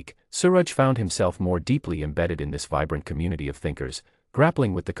passing week, Suraj found himself more deeply embedded in this vibrant community of thinkers,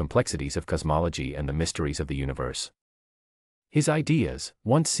 grappling with the complexities of cosmology and the mysteries of the universe. His ideas,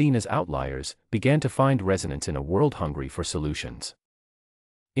 once seen as outliers, began to find resonance in a world hungry for solutions.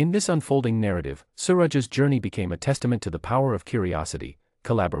 In this unfolding narrative, Suraj's journey became a testament to the power of curiosity,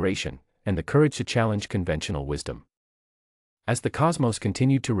 collaboration, and the courage to challenge conventional wisdom. As the cosmos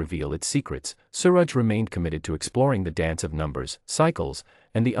continued to reveal its secrets, Suraj remained committed to exploring the dance of numbers, cycles,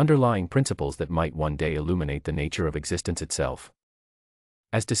 and the underlying principles that might one day illuminate the nature of existence itself.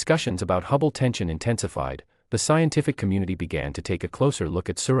 As discussions about Hubble tension intensified, the scientific community began to take a closer look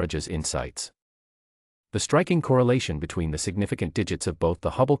at Suraj's insights. The striking correlation between the significant digits of both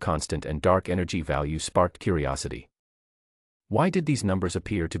the Hubble constant and dark energy value sparked curiosity. Why did these numbers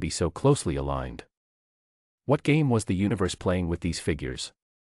appear to be so closely aligned? What game was the universe playing with these figures?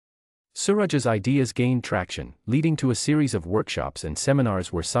 Suraj's ideas gained traction, leading to a series of workshops and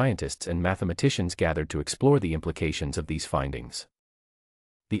seminars where scientists and mathematicians gathered to explore the implications of these findings.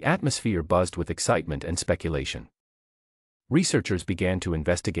 The atmosphere buzzed with excitement and speculation. Researchers began to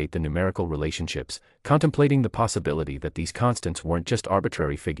investigate the numerical relationships, contemplating the possibility that these constants weren't just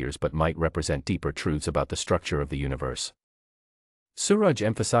arbitrary figures but might represent deeper truths about the structure of the universe. Suraj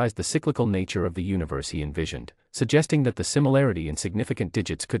emphasized the cyclical nature of the universe he envisioned, suggesting that the similarity in significant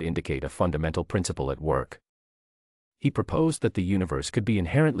digits could indicate a fundamental principle at work. He proposed that the universe could be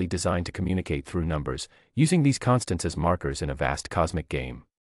inherently designed to communicate through numbers, using these constants as markers in a vast cosmic game.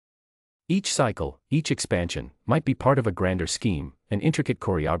 Each cycle, each expansion, might be part of a grander scheme, an intricate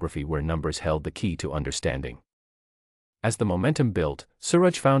choreography where numbers held the key to understanding. As the momentum built,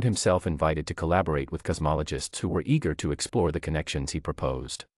 Suraj found himself invited to collaborate with cosmologists who were eager to explore the connections he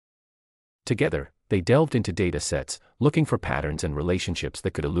proposed. Together, they delved into data sets, looking for patterns and relationships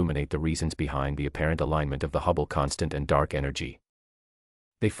that could illuminate the reasons behind the apparent alignment of the Hubble constant and dark energy.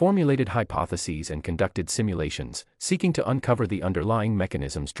 They formulated hypotheses and conducted simulations, seeking to uncover the underlying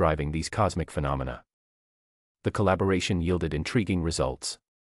mechanisms driving these cosmic phenomena. The collaboration yielded intriguing results.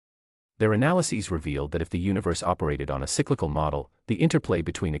 Their analyses revealed that if the universe operated on a cyclical model, the interplay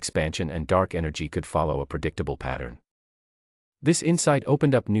between expansion and dark energy could follow a predictable pattern. This insight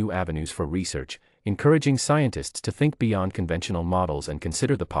opened up new avenues for research, encouraging scientists to think beyond conventional models and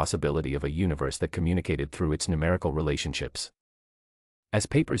consider the possibility of a universe that communicated through its numerical relationships. As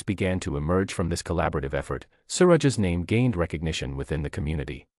papers began to emerge from this collaborative effort, Suraj's name gained recognition within the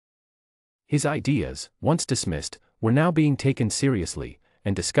community. His ideas, once dismissed, were now being taken seriously,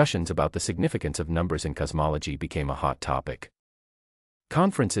 and discussions about the significance of numbers in cosmology became a hot topic.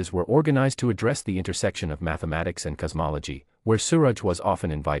 Conferences were organized to address the intersection of mathematics and cosmology, where Suraj was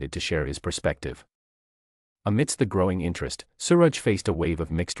often invited to share his perspective. Amidst the growing interest, Suraj faced a wave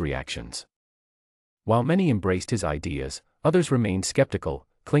of mixed reactions. While many embraced his ideas, others remained skeptical,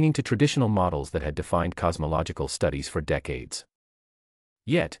 clinging to traditional models that had defined cosmological studies for decades.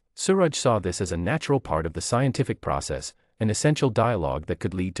 Yet, Suraj saw this as a natural part of the scientific process, an essential dialogue that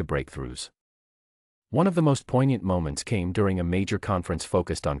could lead to breakthroughs. One of the most poignant moments came during a major conference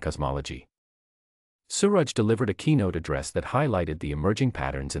focused on cosmology. Suraj delivered a keynote address that highlighted the emerging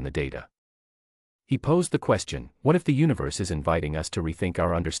patterns in the data. He posed the question, what if the universe is inviting us to rethink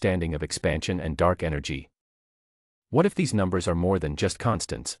our understanding of expansion and dark energy? What if these numbers are more than just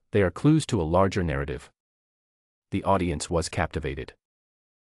constants, they are clues to a larger narrative? The audience was captivated.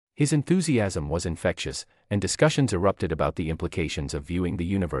 His enthusiasm was infectious, and discussions erupted about the implications of viewing the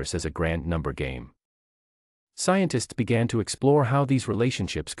universe as a grand number game. Scientists began to explore how these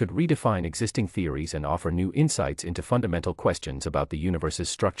relationships could redefine existing theories and offer new insights into fundamental questions about the universe's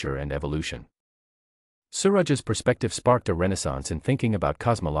structure and evolution. Suraj's perspective sparked a renaissance in thinking about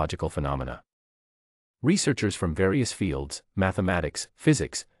cosmological phenomena. Researchers from various fields, mathematics,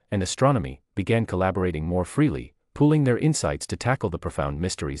 physics, and astronomy, began collaborating more freely, pooling their insights to tackle the profound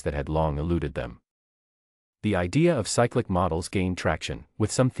mysteries that had long eluded them. The idea of cyclic models gained traction,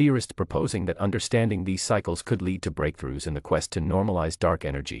 with some theorists proposing that understanding these cycles could lead to breakthroughs in the quest to normalize dark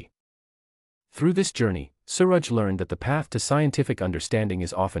energy. Through this journey, Suraj learned that the path to scientific understanding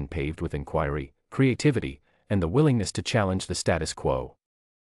is often paved with inquiry, creativity, and the willingness to challenge the status quo.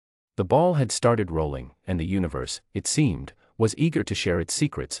 The ball had started rolling, and the universe, it seemed, was eager to share its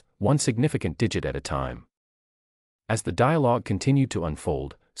secrets, one significant digit at a time. As the dialogue continued to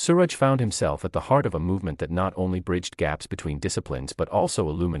unfold, Suraj found himself at the heart of a movement that not only bridged gaps between disciplines but also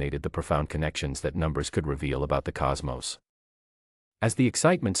illuminated the profound connections that numbers could reveal about the cosmos. As the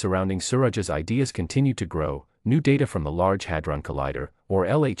excitement surrounding Suraj's ideas continued to grow, new data from the Large Hadron Collider, or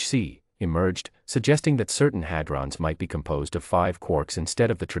LHC, emerged, suggesting that certain hadrons might be composed of 5 quarks instead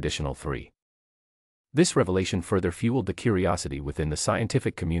of the traditional 3. This revelation further fueled the curiosity within the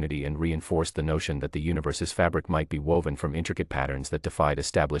scientific community and reinforced the notion that the universe's fabric might be woven from intricate patterns that defied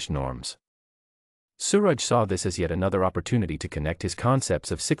established norms. Suraj saw this as yet another opportunity to connect his concepts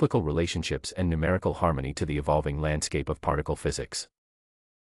of cyclical relationships and numerical harmony to the evolving landscape of particle physics.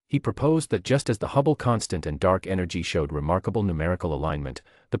 He proposed that just as the Hubble constant and dark energy showed remarkable numerical alignment,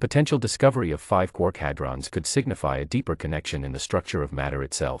 the potential discovery of 5 quark hadrons could signify a deeper connection in the structure of matter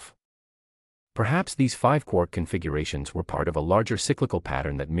itself. Perhaps these 5 quark configurations were part of a larger cyclical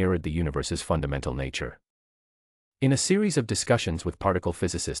pattern that mirrored the universe's fundamental nature. In a series of discussions with particle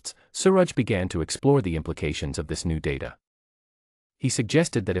physicists, Suraj began to explore the implications of this new data. He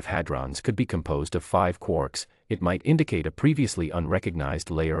suggested that if hadrons could be composed of 5 quarks, it might indicate a previously unrecognized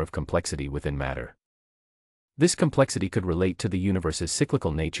layer of complexity within matter. This complexity could relate to the universe's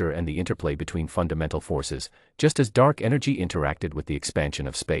cyclical nature and the interplay between fundamental forces, just as dark energy interacted with the expansion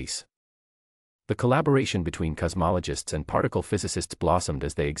of space. The collaboration between cosmologists and particle physicists blossomed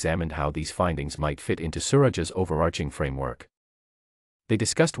as they examined how these findings might fit into Suraj's overarching framework. They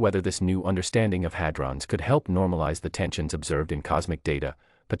discussed whether this new understanding of hadrons could help normalize the tensions observed in cosmic data,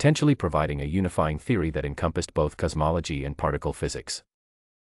 potentially providing a unifying theory that encompassed both cosmology and particle physics.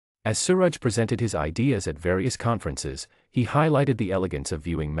 As Suraj presented his ideas at various conferences, he highlighted the elegance of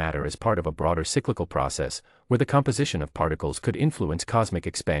viewing matter as part of a broader cyclical process, where the composition of particles could influence cosmic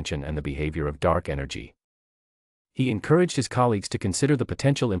expansion and the behavior of dark energy. He encouraged his colleagues to consider the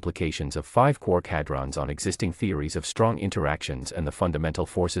potential implications of 5-quark hadrons on existing theories of strong interactions and the fundamental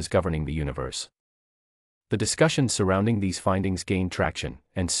forces governing the universe. The discussions surrounding these findings gained traction,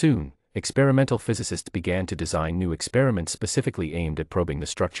 and soon, experimental physicists began to design new experiments specifically aimed at probing the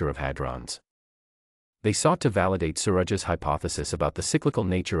structure of hadrons. They sought to validate Suraj's hypothesis about the cyclical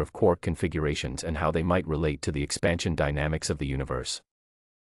nature of quark configurations and how they might relate to the expansion dynamics of the universe.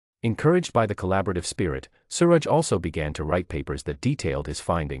 Encouraged by the collaborative spirit, Suraj also began to write papers that detailed his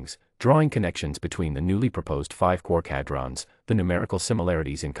findings, drawing connections between the newly proposed 5-quark hadrons, the numerical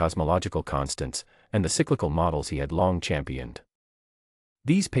similarities in cosmological constants, and the cyclical models he had long championed.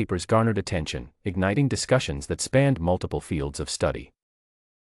 These papers garnered attention, igniting discussions that spanned multiple fields of study.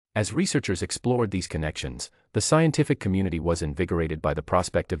 As researchers explored these connections, the scientific community was invigorated by the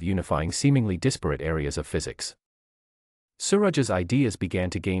prospect of unifying seemingly disparate areas of physics. Suraj's ideas began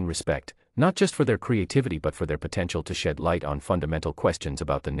to gain respect, not just for their creativity but for their potential to shed light on fundamental questions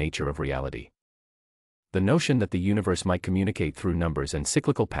about the nature of reality. The notion that the universe might communicate through numbers and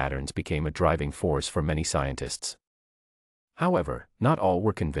cyclical patterns became a driving force for many scientists. However, not all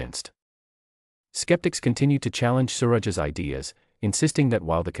were convinced. Skeptics continued to challenge Suraj's ideas, insisting that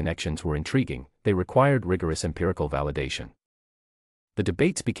while the connections were intriguing, they required rigorous empirical validation. The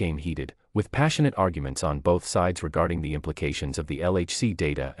debates became heated, with passionate arguments on both sides regarding the implications of the LHC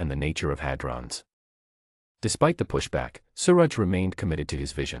data and the nature of hadrons. Despite the pushback, Suraj remained committed to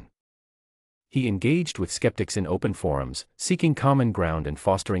his vision. He engaged with skeptics in open forums, seeking common ground and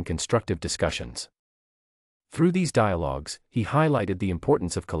fostering constructive discussions. Through these dialogues, he highlighted the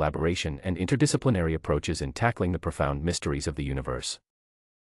importance of collaboration and interdisciplinary approaches in tackling the profound mysteries of the universe.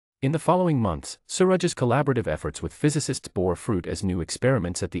 In the following months, Suraj's collaborative efforts with physicists bore fruit as new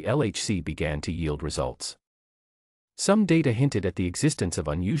experiments at the LHC began to yield results. Some data hinted at the existence of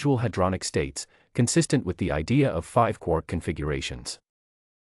unusual hadronic states, consistent with the idea of 5-quark configurations.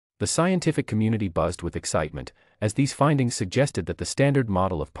 The scientific community buzzed with excitement, as these findings suggested that the standard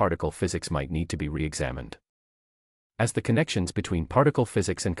model of particle physics might need to be re-examined. As the connections between particle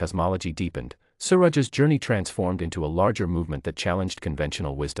physics and cosmology deepened, Suraj's journey transformed into a larger movement that challenged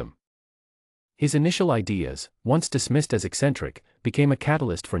conventional wisdom. His initial ideas, once dismissed as eccentric, became a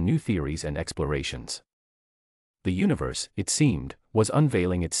catalyst for new theories and explorations. The universe, it seemed, was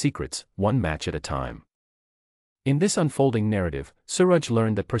unveiling its secrets, one match at a time. In this unfolding narrative, Suraj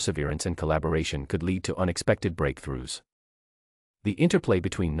learned that perseverance and collaboration could lead to unexpected breakthroughs. The interplay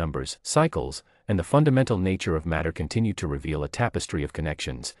between numbers, cycles, and the fundamental nature of matter continued to reveal a tapestry of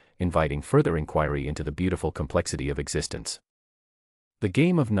connections, inviting further inquiry into the beautiful complexity of existence. The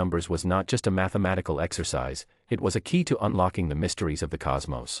game of numbers was not just a mathematical exercise, it was a key to unlocking the mysteries of the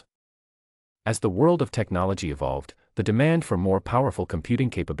cosmos. As the world of technology evolved, the demand for more powerful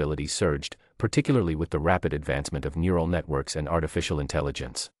computing capabilities surged, particularly with the rapid advancement of neural networks and artificial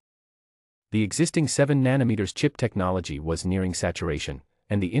intelligence. The existing 7nm chip technology was nearing saturation,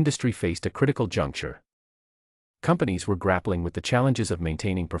 and the industry faced a critical juncture. Companies were grappling with the challenges of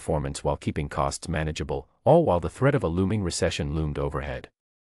maintaining performance while keeping costs manageable, all while the threat of a looming recession loomed overhead.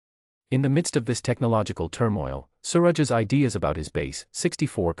 In the midst of this technological turmoil, Suraj's ideas about his base,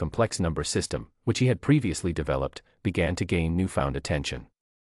 64 complex number system, which he had previously developed, began to gain newfound attention.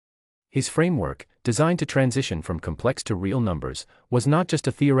 His framework, designed to transition from complex to real numbers, was not just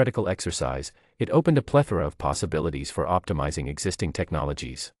a theoretical exercise, it opened a plethora of possibilities for optimizing existing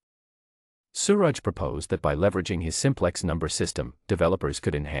technologies. Suraj proposed that by leveraging his simplex number system, developers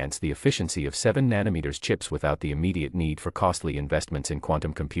could enhance the efficiency of 7nm chips without the immediate need for costly investments in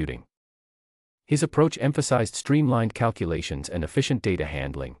quantum computing. His approach emphasized streamlined calculations and efficient data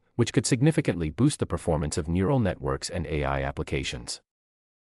handling, which could significantly boost the performance of neural networks and AI applications.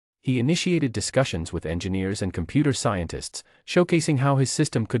 He initiated discussions with engineers and computer scientists, showcasing how his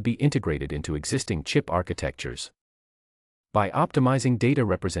system could be integrated into existing chip architectures. By optimizing data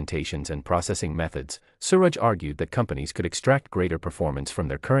representations and processing methods, Suraj argued that companies could extract greater performance from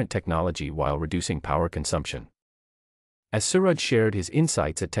their current technology while reducing power consumption. As Suraj shared his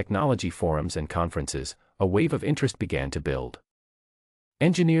insights at technology forums and conferences, a wave of interest began to build.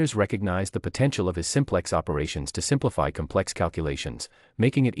 Engineers recognized the potential of his simplex operations to simplify complex calculations,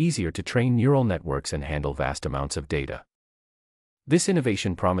 making it easier to train neural networks and handle vast amounts of data. This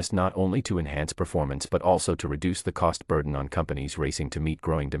innovation promised not only to enhance performance but also to reduce the cost burden on companies racing to meet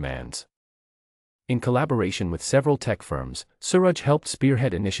growing demands. In collaboration with several tech firms, Suraj helped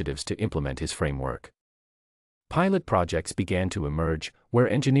spearhead initiatives to implement his framework. Pilot projects began to emerge, where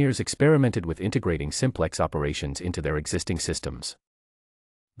engineers experimented with integrating simplex operations into their existing systems.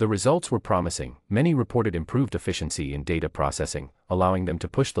 The results were promising. Many reported improved efficiency in data processing, allowing them to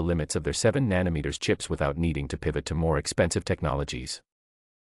push the limits of their 7nm chips without needing to pivot to more expensive technologies.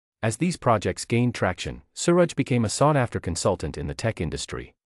 As these projects gained traction, Suraj became a sought-after consultant in the tech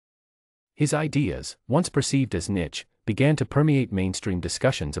industry. His ideas, once perceived as niche, began to permeate mainstream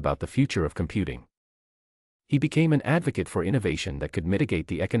discussions about the future of computing. He became an advocate for innovation that could mitigate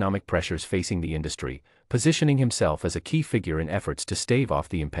the economic pressures facing the industry, positioning himself as a key figure in efforts to stave off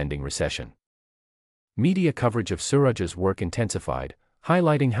the impending recession. Media coverage of Suraj's work intensified,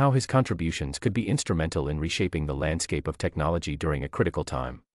 highlighting how his contributions could be instrumental in reshaping the landscape of technology during a critical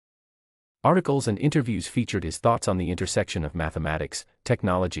time. Articles and interviews featured his thoughts on the intersection of mathematics,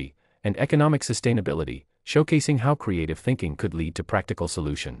 technology, and economic sustainability, showcasing how creative thinking could lead to practical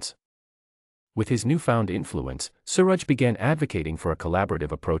solutions. With his newfound influence, Suraj began advocating for a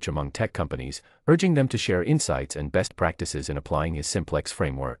collaborative approach among tech companies, urging them to share insights and best practices in applying his simplex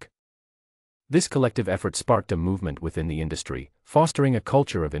framework. This collective effort sparked a movement within the industry, fostering a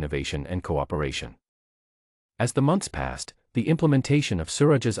culture of innovation and cooperation. As the months passed, the implementation of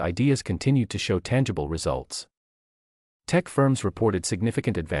Suraj's ideas continued to show tangible results. Tech firms reported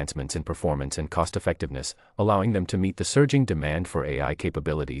significant advancements in performance and cost-effectiveness, allowing them to meet the surging demand for AI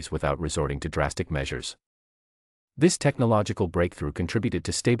capabilities without resorting to drastic measures. This technological breakthrough contributed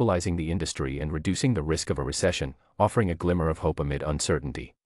to stabilizing the industry and reducing the risk of a recession, offering a glimmer of hope amid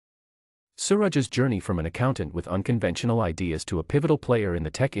uncertainty. Suraj's journey from an accountant with unconventional ideas to a pivotal player in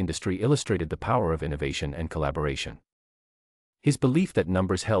the tech industry illustrated the power of innovation and collaboration. His belief that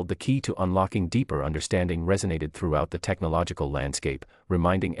numbers held the key to unlocking deeper understanding resonated throughout the technological landscape,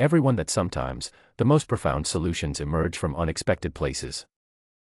 reminding everyone that sometimes, the most profound solutions emerge from unexpected places.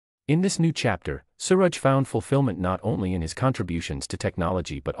 In this new chapter, Suraj found fulfillment not only in his contributions to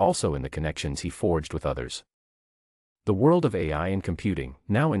technology but also in the connections he forged with others. The world of AI and computing,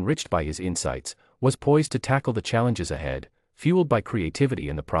 now enriched by his insights, was poised to tackle the challenges ahead, fueled by creativity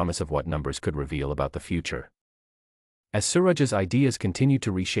and the promise of what numbers could reveal about the future. As Suraj's ideas continued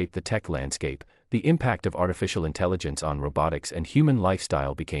to reshape the tech landscape, the impact of artificial intelligence on robotics and human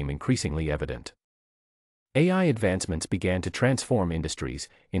lifestyle became increasingly evident. AI advancements began to transform industries,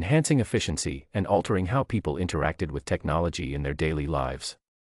 enhancing efficiency and altering how people interacted with technology in their daily lives.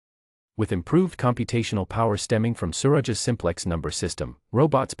 With improved computational power stemming from Suraj's simplex number system,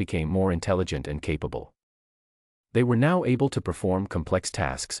 robots became more intelligent and capable. They were now able to perform complex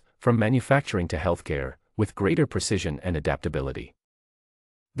tasks, from manufacturing to healthcare, with greater precision and adaptability.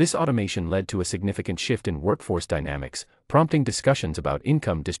 This automation led to a significant shift in workforce dynamics, prompting discussions about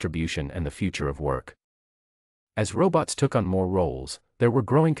income distribution and the future of work. As robots took on more roles, there were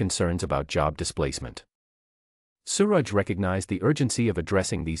growing concerns about job displacement. Suraj recognized the urgency of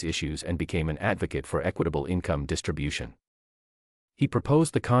addressing these issues and became an advocate for equitable income distribution. He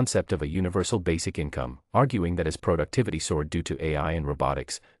proposed the concept of a universal basic income, arguing that as productivity soared due to AI and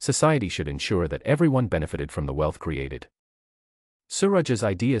robotics, society should ensure that everyone benefited from the wealth created. Suraj's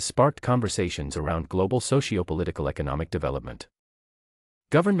ideas sparked conversations around global socio-political economic development.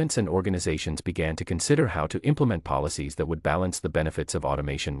 Governments and organizations began to consider how to implement policies that would balance the benefits of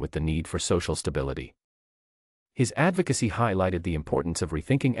automation with the need for social stability. His advocacy highlighted the importance of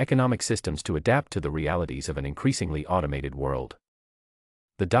rethinking economic systems to adapt to the realities of an increasingly automated world.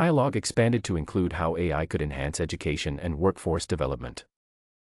 The dialogue expanded to include how AI could enhance education and workforce development.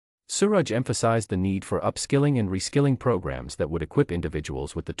 Suraj emphasized the need for upskilling and reskilling programs that would equip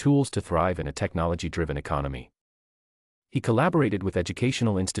individuals with the tools to thrive in a technology-driven economy. He collaborated with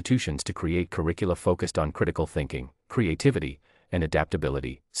educational institutions to create curricula focused on critical thinking, creativity, and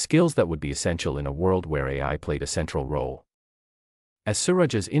adaptability, skills that would be essential in a world where AI played a central role. As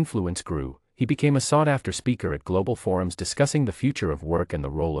Suraj's influence grew, he became a sought-after speaker at global forums discussing the future of work and the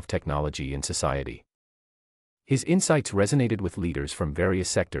role of technology in society. His insights resonated with leaders from various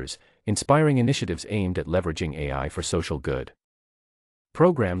sectors, inspiring initiatives aimed at leveraging AI for social good.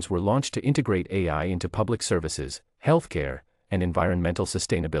 Programs were launched to integrate AI into public services, healthcare, and environmental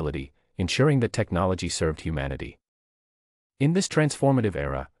sustainability, ensuring that technology served humanity. In this transformative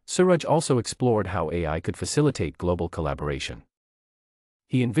era, Suraj also explored how AI could facilitate global collaboration.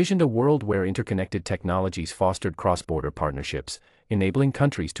 He envisioned a world where interconnected technologies fostered cross-border partnerships, enabling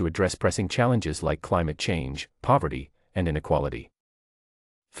countries to address pressing challenges like climate change, poverty, and inequality.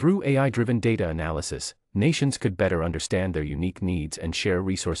 Through AI-driven data analysis, nations could better understand their unique needs and share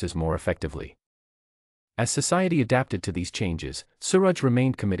resources more effectively. As society adapted to these changes, Suraj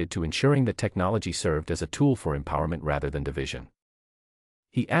remained committed to ensuring that technology served as a tool for empowerment rather than division.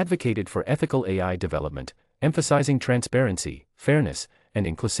 He advocated for ethical AI development, emphasizing transparency, fairness, and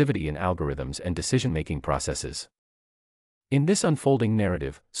inclusivity in algorithms and decision-making processes. In this unfolding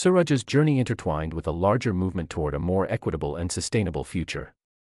narrative, Suraj's journey intertwined with a larger movement toward a more equitable and sustainable future.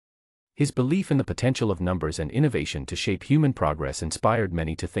 His belief in the potential of numbers and innovation to shape human progress inspired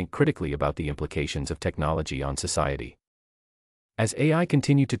many to think critically about the implications of technology on society. As AI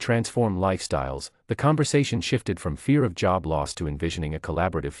continued to transform lifestyles, the conversation shifted from fear of job loss to envisioning a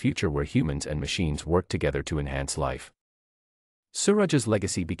collaborative future where humans and machines work together to enhance life. Suraj's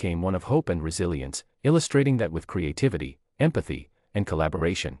legacy became one of hope and resilience, illustrating that with creativity, empathy, and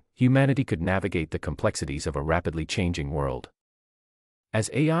collaboration, humanity could navigate the complexities of a rapidly changing world. As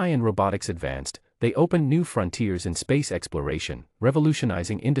AI and robotics advanced, they opened new frontiers in space exploration,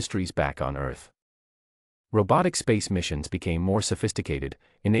 revolutionizing industries back on Earth. Robotic space missions became more sophisticated,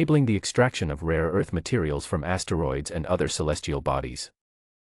 enabling the extraction of rare earth materials from asteroids and other celestial bodies.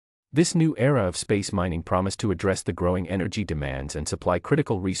 This new era of space mining promised to address the growing energy demands and supply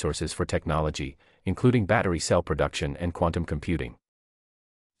critical resources for technology, including battery cell production and quantum computing.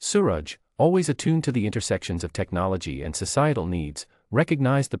 Suraj, always attuned to the intersections of technology and societal needs,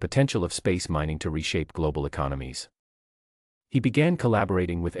 recognized the potential of space mining to reshape global economies. He began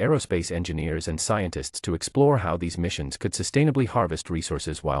collaborating with aerospace engineers and scientists to explore how these missions could sustainably harvest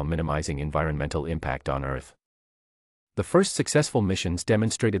resources while minimizing environmental impact on Earth. The first successful missions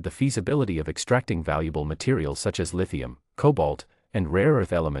demonstrated the feasibility of extracting valuable materials such as lithium, cobalt, and rare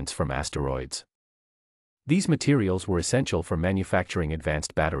earth elements from asteroids. These materials were essential for manufacturing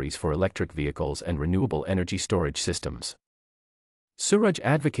advanced batteries for electric vehicles and renewable energy storage systems. Suraj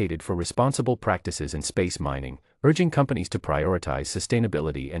advocated for responsible practices in space mining, urging companies to prioritize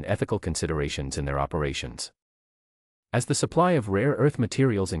sustainability and ethical considerations in their operations. As the supply of rare earth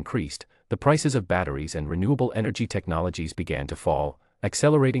materials increased, the prices of batteries and renewable energy technologies began to fall,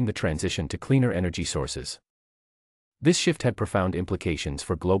 accelerating the transition to cleaner energy sources. This shift had profound implications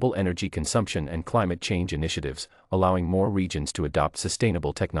for global energy consumption and climate change initiatives, allowing more regions to adopt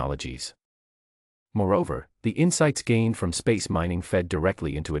sustainable technologies. Moreover, the insights gained from space mining fed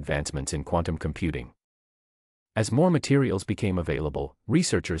directly into advancements in quantum computing. As more materials became available,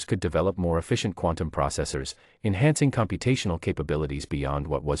 researchers could develop more efficient quantum processors, enhancing computational capabilities beyond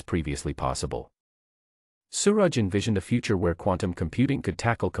what was previously possible. Suraj envisioned a future where quantum computing could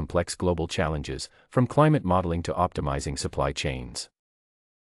tackle complex global challenges, from climate modeling to optimizing supply chains.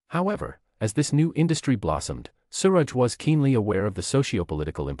 However, as this new industry blossomed, Suraj was keenly aware of the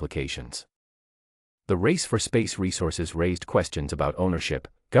sociopolitical implications. The race for space resources raised questions about ownership,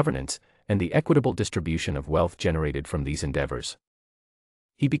 governance, and the equitable distribution of wealth generated from these endeavors.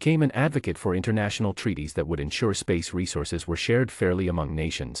 He became an advocate for international treaties that would ensure space resources were shared fairly among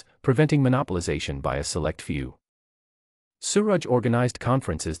nations, preventing monopolization by a select few. Suraj organized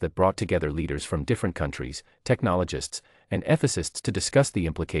conferences that brought together leaders from different countries, technologists, and ethicists to discuss the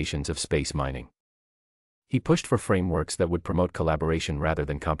implications of space mining. He pushed for frameworks that would promote collaboration rather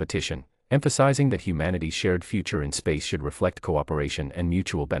than competition, emphasizing that humanity's shared future in space should reflect cooperation and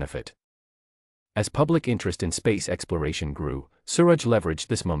mutual benefit. As public interest in space exploration grew, Suraj leveraged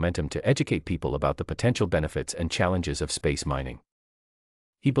this momentum to educate people about the potential benefits and challenges of space mining.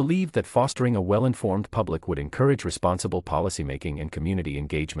 He believed that fostering a well-informed public would encourage responsible policymaking and community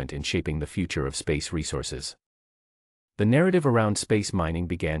engagement in shaping the future of space resources. The narrative around space mining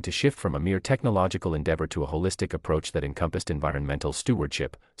began to shift from a mere technological endeavor to a holistic approach that encompassed environmental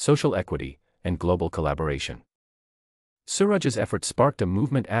stewardship, social equity, and global collaboration. Suraj's efforts sparked a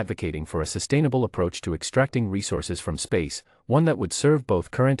movement advocating for a sustainable approach to extracting resources from space, one that would serve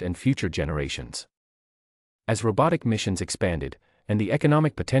both current and future generations. As robotic missions expanded, and the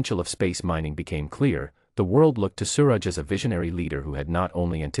economic potential of space mining became clear, the world looked to Suraj as a visionary leader who had not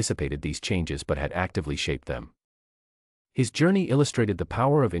only anticipated these changes but had actively shaped them. His journey illustrated the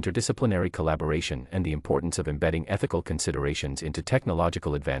power of interdisciplinary collaboration and the importance of embedding ethical considerations into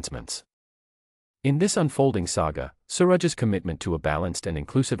technological advancements. In this unfolding saga, Suraj's commitment to a balanced and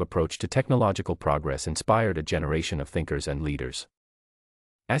inclusive approach to technological progress inspired a generation of thinkers and leaders.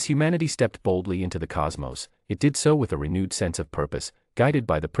 As humanity stepped boldly into the cosmos, it did so with a renewed sense of purpose, guided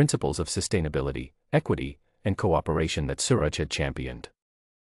by the principles of sustainability, equity, and cooperation that Suraj had championed.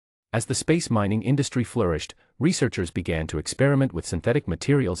 As the space mining industry flourished, researchers began to experiment with synthetic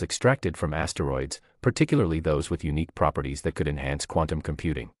materials extracted from asteroids, particularly those with unique properties that could enhance quantum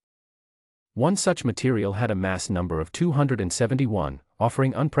computing. One such material had a mass number of 271,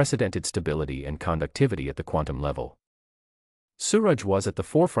 offering unprecedented stability and conductivity at the quantum level. Suraj was at the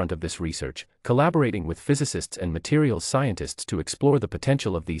forefront of this research, collaborating with physicists and materials scientists to explore the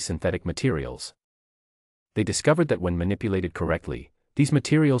potential of these synthetic materials. They discovered that when manipulated correctly, these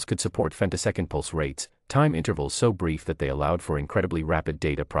materials could support femtosecond pulse rates, time intervals so brief that they allowed for incredibly rapid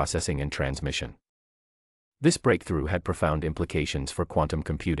data processing and transmission. This breakthrough had profound implications for quantum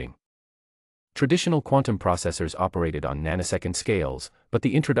computing. Traditional quantum processors operated on nanosecond scales, but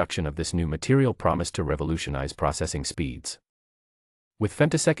the introduction of this new material promised to revolutionize processing speeds. With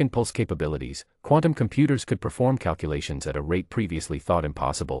femtosecond pulse capabilities, quantum computers could perform calculations at a rate previously thought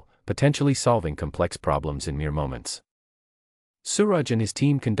impossible, potentially solving complex problems in mere moments. Suraj and his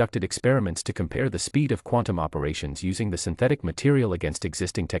team conducted experiments to compare the speed of quantum operations using the synthetic material against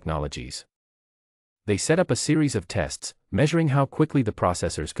existing technologies. They set up a series of tests, measuring how quickly the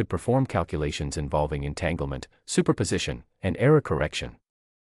processors could perform calculations involving entanglement, superposition, and error correction.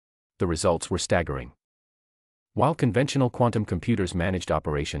 The results were staggering. While conventional quantum computers managed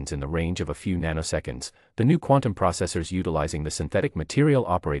operations in the range of a few nanoseconds, the new quantum processors utilizing the synthetic material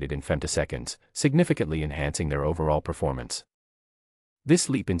operated in femtoseconds, significantly enhancing their overall performance. This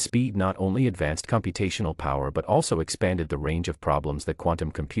leap in speed not only advanced computational power but also expanded the range of problems that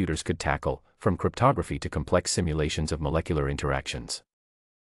quantum computers could tackle, from cryptography to complex simulations of molecular interactions.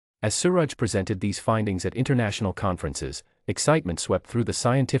 As Suraj presented these findings at international conferences, excitement swept through the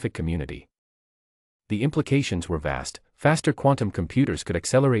scientific community. The implications were vast. Faster quantum computers could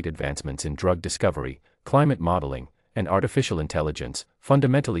accelerate advancements in drug discovery, climate modeling, and artificial intelligence,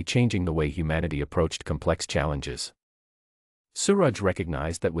 fundamentally changing the way humanity approached complex challenges. Suraj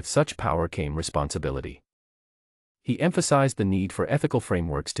recognized that with such power came responsibility. He emphasized the need for ethical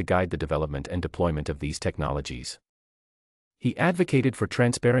frameworks to guide the development and deployment of these technologies. He advocated for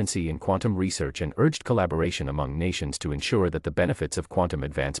transparency in quantum research and urged collaboration among nations to ensure that the benefits of quantum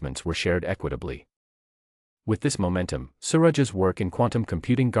advancements were shared equitably. With this momentum, Suraj's work in quantum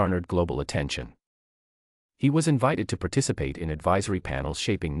computing garnered global attention. He was invited to participate in advisory panels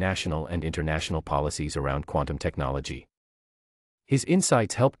shaping national and international policies around quantum technology. His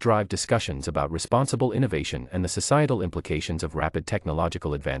insights helped drive discussions about responsible innovation and the societal implications of rapid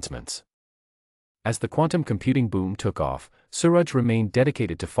technological advancements. As the quantum computing boom took off, Suraj remained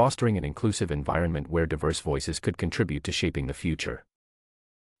dedicated to fostering an inclusive environment where diverse voices could contribute to shaping the future.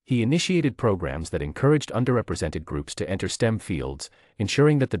 He initiated programs that encouraged underrepresented groups to enter STEM fields,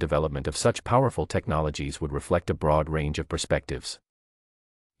 ensuring that the development of such powerful technologies would reflect a broad range of perspectives.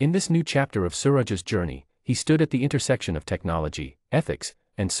 In this new chapter of Suraj's journey, he stood at the intersection of technology, ethics,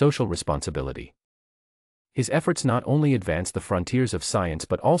 and social responsibility. His efforts not only advanced the frontiers of science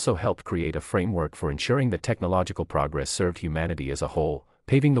but also helped create a framework for ensuring that technological progress served humanity as a whole,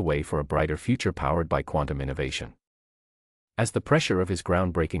 paving the way for a brighter future powered by quantum innovation. As the pressure of his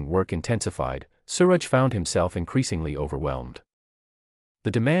groundbreaking work intensified, Suraj found himself increasingly overwhelmed.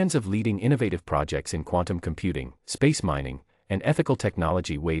 The demands of leading innovative projects in quantum computing, space mining, and ethical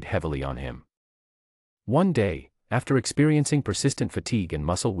technology weighed heavily on him. One day, after experiencing persistent fatigue and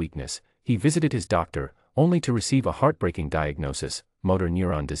muscle weakness, he visited his doctor, only to receive a heartbreaking diagnosis: motor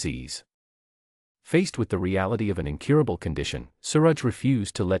neuron disease. Faced with the reality of an incurable condition, Suraj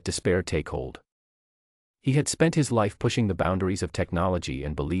refused to let despair take hold. He had spent his life pushing the boundaries of technology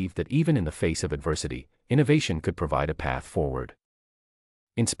and believed that even in the face of adversity, innovation could provide a path forward.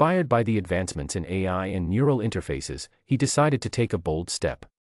 Inspired by the advancements in AI and neural interfaces, he decided to take a bold step.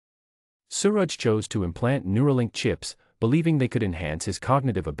 Suraj chose to implant Neuralink chips, believing they could enhance his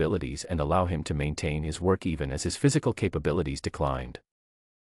cognitive abilities and allow him to maintain his work even as his physical capabilities declined.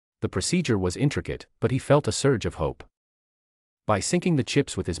 The procedure was intricate, but he felt a surge of hope. By syncing the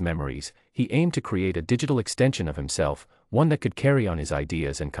chips with his memories, he aimed to create a digital extension of himself, one that could carry on his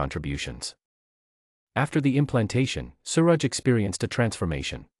ideas and contributions. After the implantation, Suraj experienced a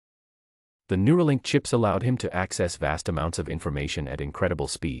transformation. The Neuralink chips allowed him to access vast amounts of information at incredible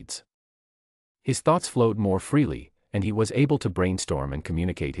speeds. His thoughts flowed more freely, and he was able to brainstorm and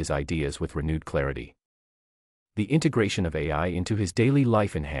communicate his ideas with renewed clarity. The integration of AI into his daily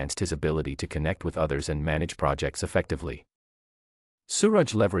life enhanced his ability to connect with others and manage projects effectively.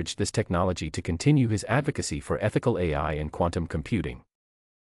 Suraj leveraged this technology to continue his advocacy for ethical AI and quantum computing.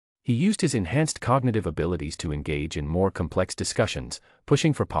 He used his enhanced cognitive abilities to engage in more complex discussions,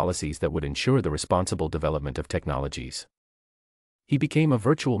 pushing for policies that would ensure the responsible development of technologies. He became a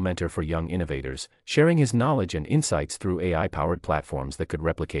virtual mentor for young innovators, sharing his knowledge and insights through AI-powered platforms that could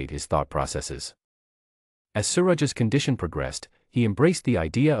replicate his thought processes. As Suraj's condition progressed, he embraced the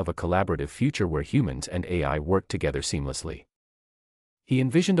idea of a collaborative future where humans and AI worked together seamlessly. He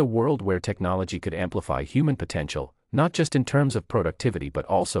envisioned a world where technology could amplify human potential, not just in terms of productivity but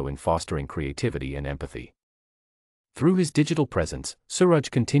also in fostering creativity and empathy. Through his digital presence, Suraj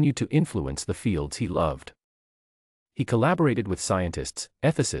continued to influence the fields he loved. He collaborated with scientists,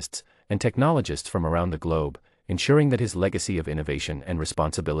 ethicists, and technologists from around the globe, ensuring that his legacy of innovation and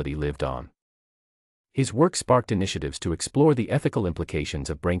responsibility lived on. His work sparked initiatives to explore the ethical implications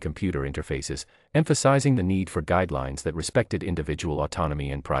of brain-computer interfaces, emphasizing the need for guidelines that respected individual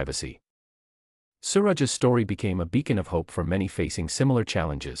autonomy and privacy. Suraj's story became a beacon of hope for many facing similar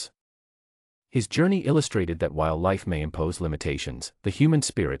challenges. His journey illustrated that while life may impose limitations, the human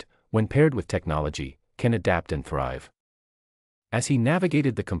spirit, when paired with technology, can adapt and thrive. As he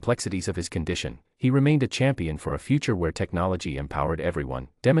navigated the complexities of his condition, he remained a champion for a future where technology empowered everyone,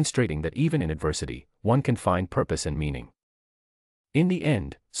 demonstrating that even in adversity, one can find purpose and meaning. In the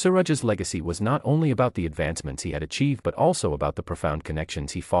end, Suraj's legacy was not only about the advancements he had achieved but also about the profound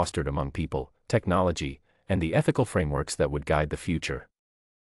connections he fostered among people, technology, and the ethical frameworks that would guide the future.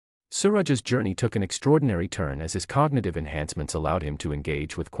 Suraj's journey took an extraordinary turn as his cognitive enhancements allowed him to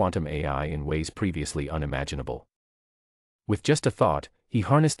engage with quantum AI in ways previously unimaginable. With just a thought, he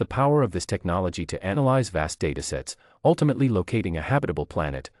harnessed the power of this technology to analyze vast datasets, ultimately locating a habitable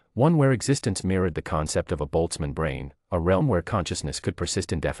planet, one where existence mirrored the concept of a Boltzmann brain, a realm where consciousness could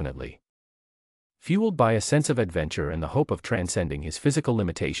persist indefinitely. Fueled by a sense of adventure and the hope of transcending his physical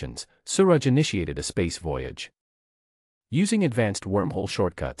limitations, Suraj initiated a space voyage. Using advanced wormhole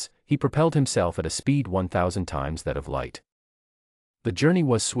shortcuts, he propelled himself at a speed 1,000 times that of light. The journey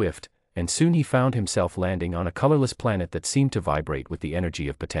was swift, and soon he found himself landing on a colorless planet that seemed to vibrate with the energy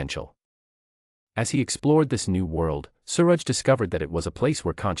of potential. As he explored this new world, Suraj discovered that it was a place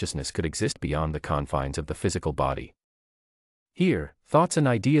where consciousness could exist beyond the confines of the physical body. Here, thoughts and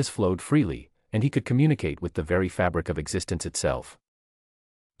ideas flowed freely, and he could communicate with the very fabric of existence itself.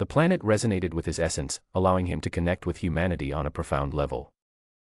 The planet resonated with his essence, allowing him to connect with humanity on a profound level.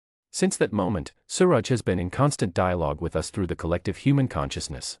 Since that moment, Suraj has been in constant dialogue with us through the collective human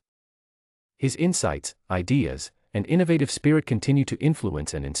consciousness. His insights, ideas, and innovative spirit continue to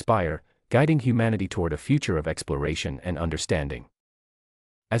influence and inspire, guiding humanity toward a future of exploration and understanding.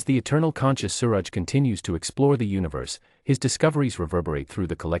 As the eternal conscious Suraj continues to explore the universe, his discoveries reverberate through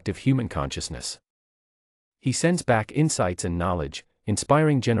the collective human consciousness. He sends back insights and knowledge,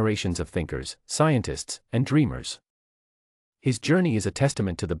 inspiring generations of thinkers, scientists, and dreamers. His journey is a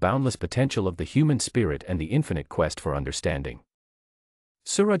testament to the boundless potential of the human spirit and the infinite quest for understanding.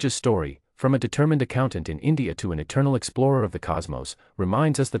 Suraj's story, from a determined accountant in India to an eternal explorer of the cosmos,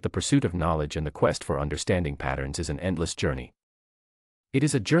 reminds us that the pursuit of knowledge and the quest for understanding patterns is an endless journey. It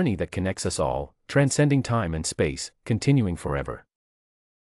is a journey that connects us all, transcending time and space, continuing forever.